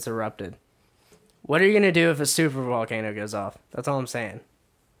since it's erupted. What are you going to do if a super volcano goes off? That's all I'm saying.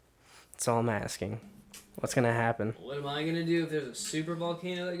 That's all I'm asking. What's going to happen? What am I going to do if there's a super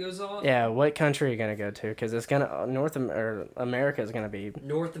volcano that goes off? Yeah, what country are you going to go to? Because it's going to... America is going to be...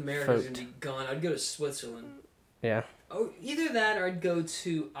 North America's going to be gone. I'd go to Switzerland. Yeah. Oh, either that or I'd go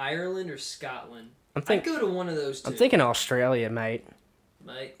to Ireland or Scotland. I'd go to one of those two. I'm thinking Australia, mate.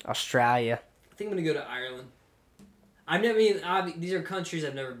 Australia. I think I'm going to go to Ireland. These are countries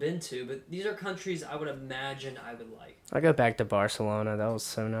I've never been to, but these are countries I would imagine I would like. I'll go back to Barcelona. That was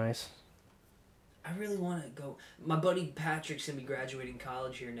so nice. I really want to go. My buddy Patrick's going to be graduating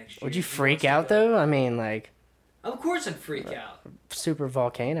college here next year. Would you freak out, though? I mean, Of course I'd freak out. Super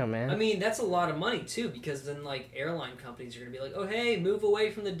volcano, man. I mean, that's a lot of money, too, because then, airline companies are going to be like, oh, hey, move away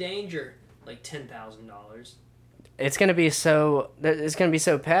from the danger. $10,000. It's going to be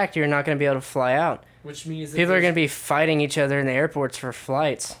so packed, you're not going to be able to fly out. Which means that people are going to be fighting each other in the airports for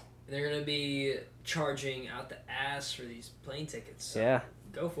flights. They're going to be charging out the ass for these plane tickets. So yeah.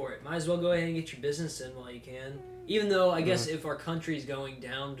 Go for it. Might as well go ahead and get your business in while you can. Even though, I guess, if our country's going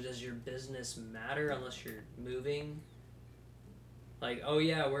down, does your business matter unless you're moving? Oh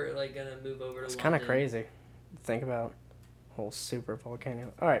yeah, we're, going to move over to London. It's kind of crazy. Think about whole super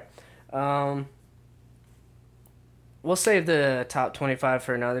volcano. All right. we'll save the top 25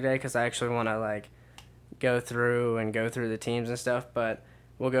 for another day because I actually want to like go through the teams and stuff. But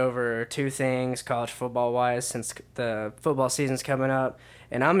we'll go over two things college football wise since the football season's coming up,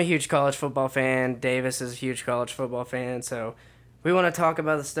 and I'm a huge college football fan. Davis is a huge college football fan, so we want to talk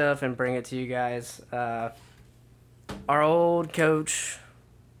about the stuff and bring it to you guys. Our old coach,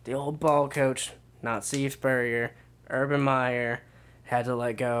 the old ball coach, not Steve Spurrier, Urban Meyer, had to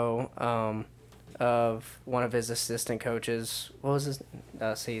let go of one of his assistant coaches. What was his?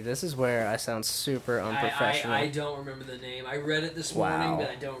 See, this is where I sound super unprofessional. I don't remember the name. I read it this morning, but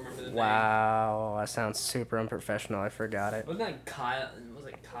I don't remember the name. Wow, I sound super unprofessional. I forgot it. Wasn't that Kyle? Was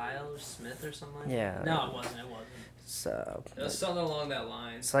it Kyle or Smith or something like that? Yeah. No, it wasn't. So. It was something along that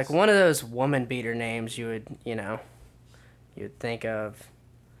line. It's like one of those woman beater names you'd think of,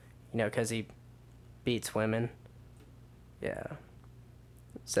 because he beats women. Yeah.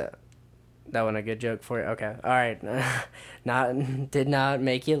 So, that wasn't a good joke for you? Okay. All right. Did not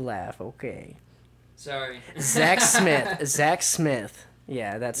make you laugh. Okay. Sorry. Zach Smith.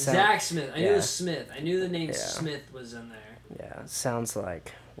 Yeah, that's Zach Smith. I knew it was Smith. I knew the name Smith was in there. Yeah, sounds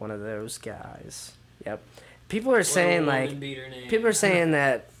like one of those guys. Yep. People are saying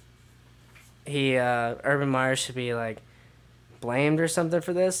that he Urban Meyer should be like blamed or something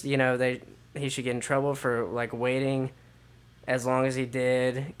for this. He should get in trouble for like waiting as long as he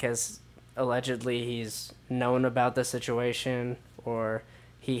did because allegedly he's known about the situation, or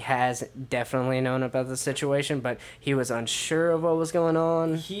he has definitely known about the situation, but he was unsure of what was going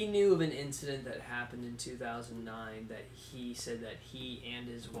on. He knew of an incident that happened in 2009 that he said that he and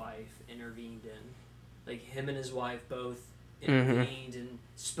his wife intervened in. Like, him and his wife both intervened and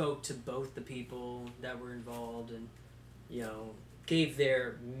spoke to both the people that were involved and, gave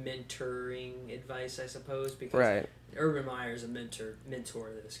their mentoring advice, I suppose, because Urban Meyer is a mentor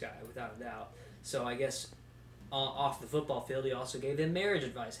to this guy, without a doubt. So I guess off the football field, he also gave them marriage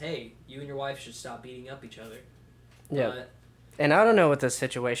advice. Hey, you and your wife should stop beating up each other. Yeah. And I don't know what the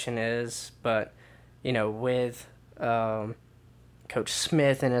situation is, but, with Coach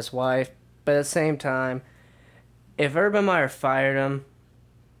Smith and his wife, but at the same time, if Urban Meyer fired him,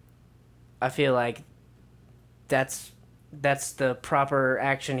 I feel like that's the proper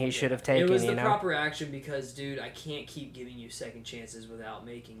action he should have taken. It was the proper action because, dude, I can't keep giving you second chances without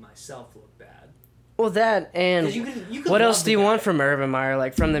making myself look bad. Well, that and you can what else do you want from Urban Meyer?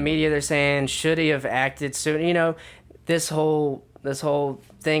 Like, from the media, they're saying, should he have acted soon? This whole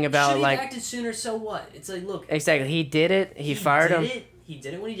thing about should he like have acted sooner. So what? It's like, look, exactly. He did it. He fired him. He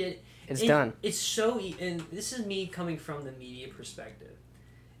did it when he did it. It's done. It's so and this is me coming from the media perspective.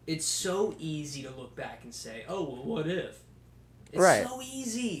 It's so easy to look back and say, "Oh, well, what if?" It's so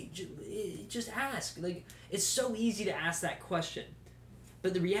easy. Just ask. Like, it's so easy to ask that question.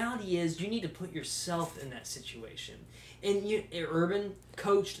 But the reality is, you need to put yourself in that situation. And Urban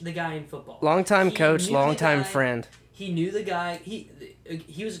coached the guy in football. Long-time coach, long-time friend. He knew the guy. He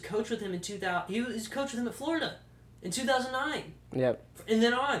was a coach with him in 2000. He was a coach with him at Florida in 2009. Yep. And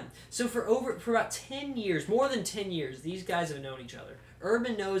then on. So for about 10 years, more than 10 years, these guys have known each other.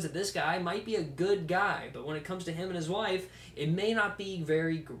 Urban knows that this guy might be a good guy, but when it comes to him and his wife, it may not be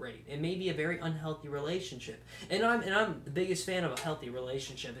very great. It may be a very unhealthy relationship. And I'm the biggest fan of a healthy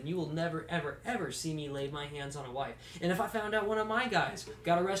relationship, and you will never, ever, ever see me lay my hands on a wife. And if I found out one of my guys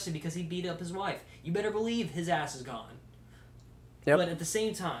got arrested because he beat up his wife, you better believe his ass is gone. Yep. But at the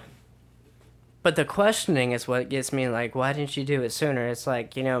same time, but the questioning is what gets me, like, why didn't you do it sooner? It's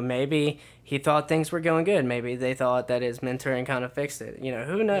like, maybe he thought things were going good. Maybe they thought that his mentoring kind of fixed it.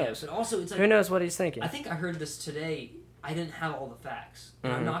 Who knows? Yeah, but also, it's like, who knows what he's thinking? I think I heard this today. I didn't have all the facts.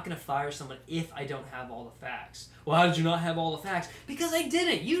 And I'm not going to fire someone if I don't have all the facts. Well, how did you not have all the facts? Because I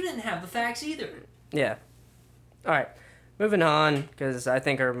didn't. You didn't have the facts either. Yeah. All right. Moving on, because I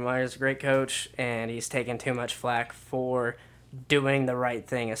think Urban Meyer's a great coach, and he's taken too much flack for doing the right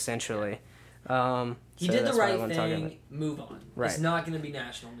thing, essentially. He did the right thing, move on. Right. It's not going to be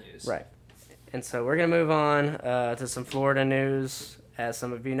national news. Right. And so we're going to move on to some Florida news. As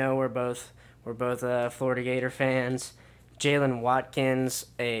some of you know, we're both Florida Gator fans. Jalen Watkins,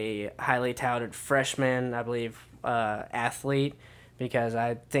 a highly touted freshman, I believe, athlete, because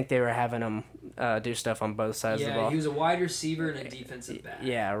I think they were having him do stuff on both sides of the ball. Yeah, he was a wide receiver and a defensive back.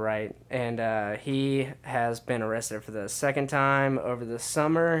 Yeah, right. And he has been arrested for the second time over the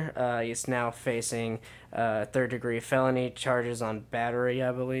summer. He's now facing third-degree felony charges on battery,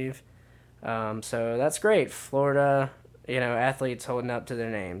 I believe. So that's great. Florida, athletes holding up to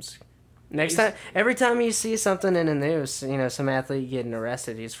their names. Every time you see something in the news, some athlete getting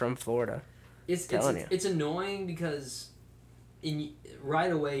arrested, he's from Florida. It's annoying because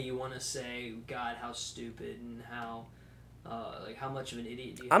right away you want to say, God, how stupid and how how much of an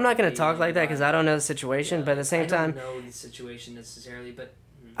idiot do you I'm have not going be to talk in like your that because life? I don't know the situation, Yeah, but at the same time, I don't know the situation necessarily, but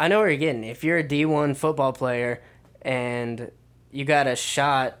I know where you're getting. If you're a D1 football player and you got a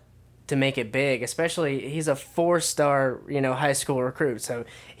shot to make it big, especially he's a 4-star, high school recruit, so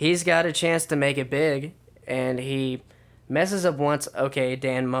he's got a chance to make it big, and he messes up once. Okay,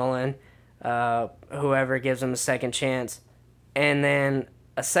 Dan Mullen, whoever gives him a second chance, and then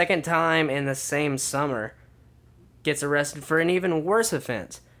a second time in the same summer gets arrested for an even worse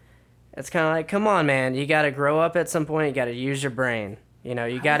offense. It's kind of like, come on, man, you got to grow up at some point. You got to use your brain.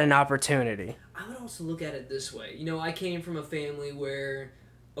 You got an opportunity. I would also look at it this way. I came from a family where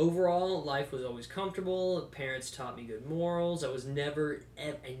overall life was always comfortable. Parents taught me good morals. I never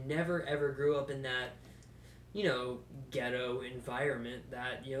ever grew up in that, ghetto environment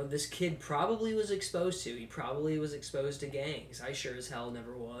that, this kid probably was exposed to. He probably was exposed to gangs. I sure as hell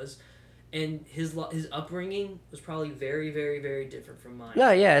never was. And his upbringing was probably very, very, very different from mine.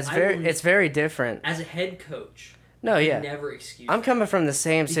 No, yeah, it's very different. As a head coach, no, yeah, never excuse. I'm coming from the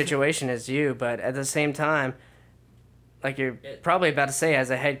same situation as you, but at the same time, like you're probably about to say, as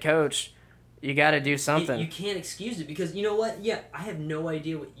a head coach, you got to do something. You can't excuse it because you know what? Yeah, I have no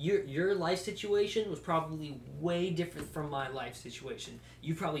idea what your life situation was probably way different from my life situation.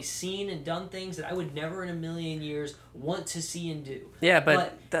 You've probably seen and done things that I would never in a million years want to see and do. Yeah,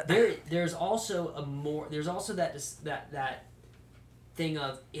 but there's also that thing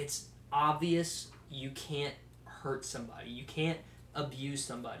of it's obvious you can't hurt somebody. You can't abuse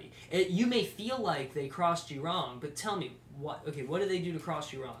somebody. You may feel like they crossed you wrong, but tell me what did they do to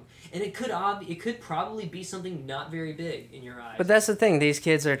cross you wrong? And it could probably be something not very big in your eyes. But that's the thing. These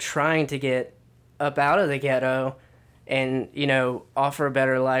kids are trying to get up out of the ghetto and, offer a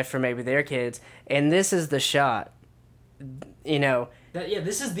better life for maybe their kids. And this is the shot.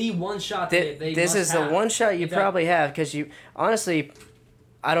 This is the one shot they this is the one shot you probably have because you honestly,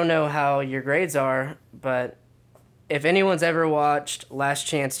 I don't know how your grades are, but if anyone's ever watched Last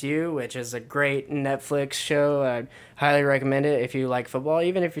Chance U, which is a great Netflix show, I'd highly recommend it if you like football.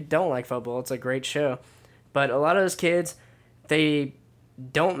 Even if you don't like football, it's a great show. But a lot of those kids, they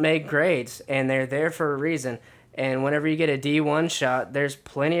don't make grades, and they're there for a reason. And whenever you get a D1 shot, there's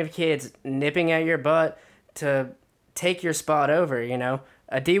plenty of kids nipping at your butt to take your spot over, A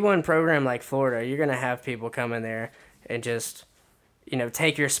D1 program like Florida, you're going to have people come in there and just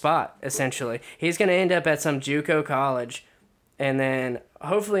take your spot, essentially. He's going to end up at some JUCO college and then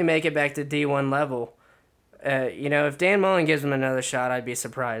hopefully make it back to D1 level. If Dan Mullen gives him another shot, I'd be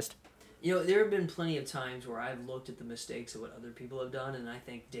surprised. There have been plenty of times where I've looked at the mistakes of what other people have done, and I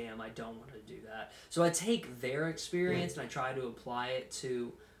think, damn, I don't want to do that. So I take their experience and I try to apply it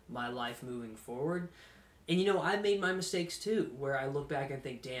to my life moving forward. And, I've made my mistakes too, where I look back and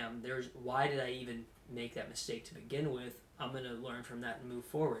think, damn, why did I even make that mistake to begin with? I'm going to learn from that and move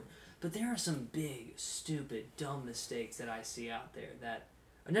forward. But there are some big, stupid, dumb mistakes that I see out there that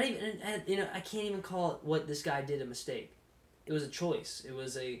are not even, I can't even call it what this guy did a mistake. It was a choice. It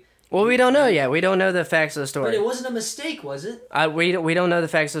was a... Well, we don't know yet. We don't know the facts of the story. But it wasn't a mistake, was it? We don't know the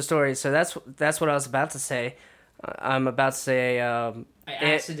facts of the story, so that's what I was about to say. I'm about to say... I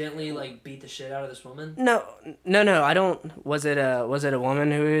accidentally, beat the shit out of this woman? No, I don't... Was it a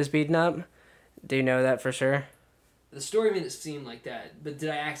woman who he was beating up? Do you know that for sure? The story made it seem like that, but did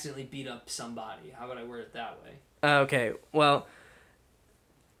I accidentally beat up somebody? How would I word it that way? Okay, well,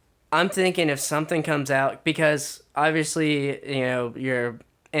 I'm thinking if something comes out, because obviously, you're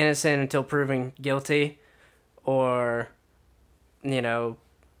innocent until proven guilty, or, I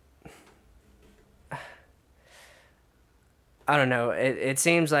don't know. It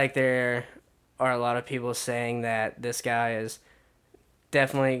seems like there are a lot of people saying that this guy is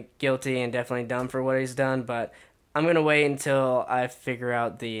definitely guilty and definitely dumb for what he's done, but I'm going to wait until I figure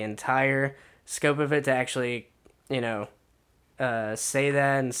out the entire scope of it to actually, say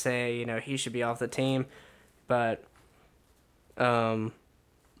that and say, he should be off the team. But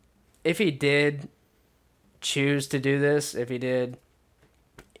if he did choose to do this, if he did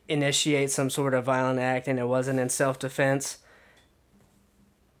initiate some sort of violent act and it wasn't in self-defense,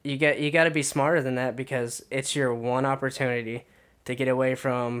 you got to be smarter than that because it's your one opportunity to get away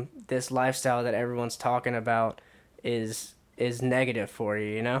from this lifestyle that everyone's talking about is negative for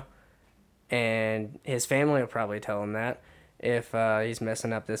you, and his family will probably tell him that if he's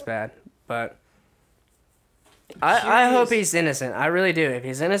messing up this bad. But I hope he's innocent. I really do. If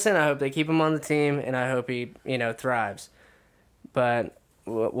he's innocent, I hope they keep him on the team, and I hope he thrives. But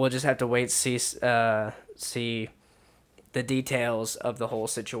we'll just have to wait to see the details of the whole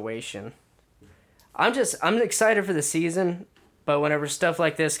situation. I'm excited for the season. But whenever stuff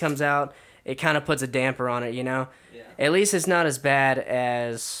like this comes out, it kind of puts a damper on it, you know? Yeah. At least it's not as bad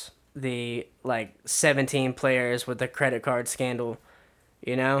as the, 17 players with the credit card scandal,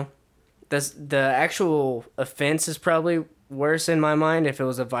 you know? The actual offense is probably worse in my mind if it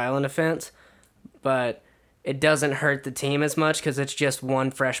was a violent offense, but it doesn't hurt the team as much because it's just one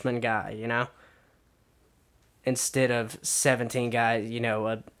freshman guy, you know? Instead of 17 guys, you know,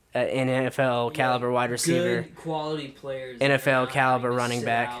 an NFL caliber wide receiver. Good quality players. NFL caliber having to running sit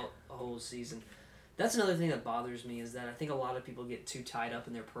back. out a whole season. That's another thing that bothers me is that I think a lot of people get too tied up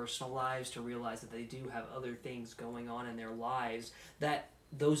in their personal lives to realize that they do have other things going on in their lives, that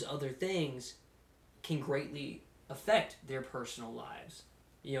those other things can greatly affect their personal lives,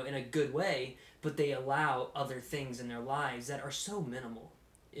 you know, in a good way, but they allow other things in their lives that are so minimal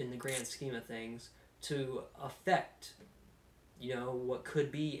in the grand scheme of things to affect, you know, what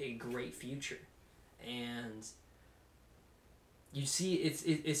could be a great future. And you see,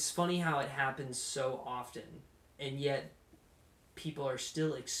 it's funny how it happens so often, and yet people are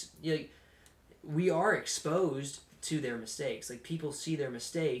still we are exposed to their mistakes. Like, people see their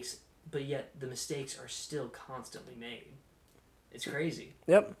mistakes, but yet the mistakes are still constantly made. It's crazy.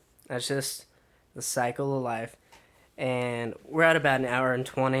 Yep. That's just the cycle of life. And we're at about an hour and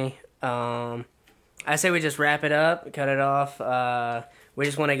 20. I say we just wrap it up, cut it off. We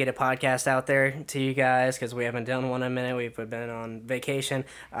just want to get a podcast out there to you guys because we haven't done one in a minute. We've been on vacation.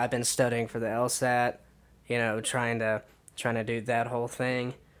 I've been studying for the LSAT, you know, trying to do that whole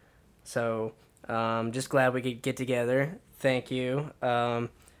thing. So just glad we could get together. Thank you.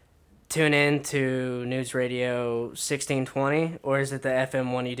 Tune in to News Radio 1620, or is it the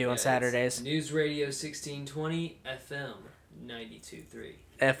FM one you do on Saturdays? News Radio 1620, FM 92.3.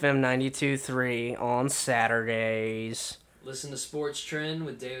 FM 92.3 on Saturdays. Listen to Sports Trend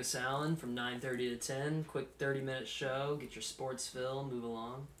with Davis Allen from 9:30 to 10. Quick 30-minute show. Get your sports fill. Move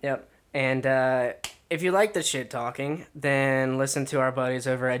along. Yep. And if you like the shit talking, then listen to our buddies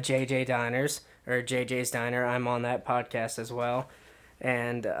over at JJ Diners, or JJ's Diner. I'm on that podcast as well.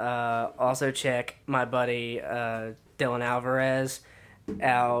 And also check my buddy Dylan Alvarez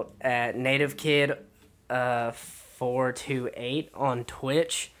out at Native Kid 428 on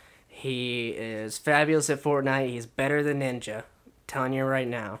Twitch. He is fabulous at Fortnite. He's better than Ninja. I'm telling you right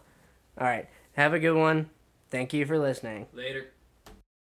now. All right. Have a good one. Thank you for listening. Later.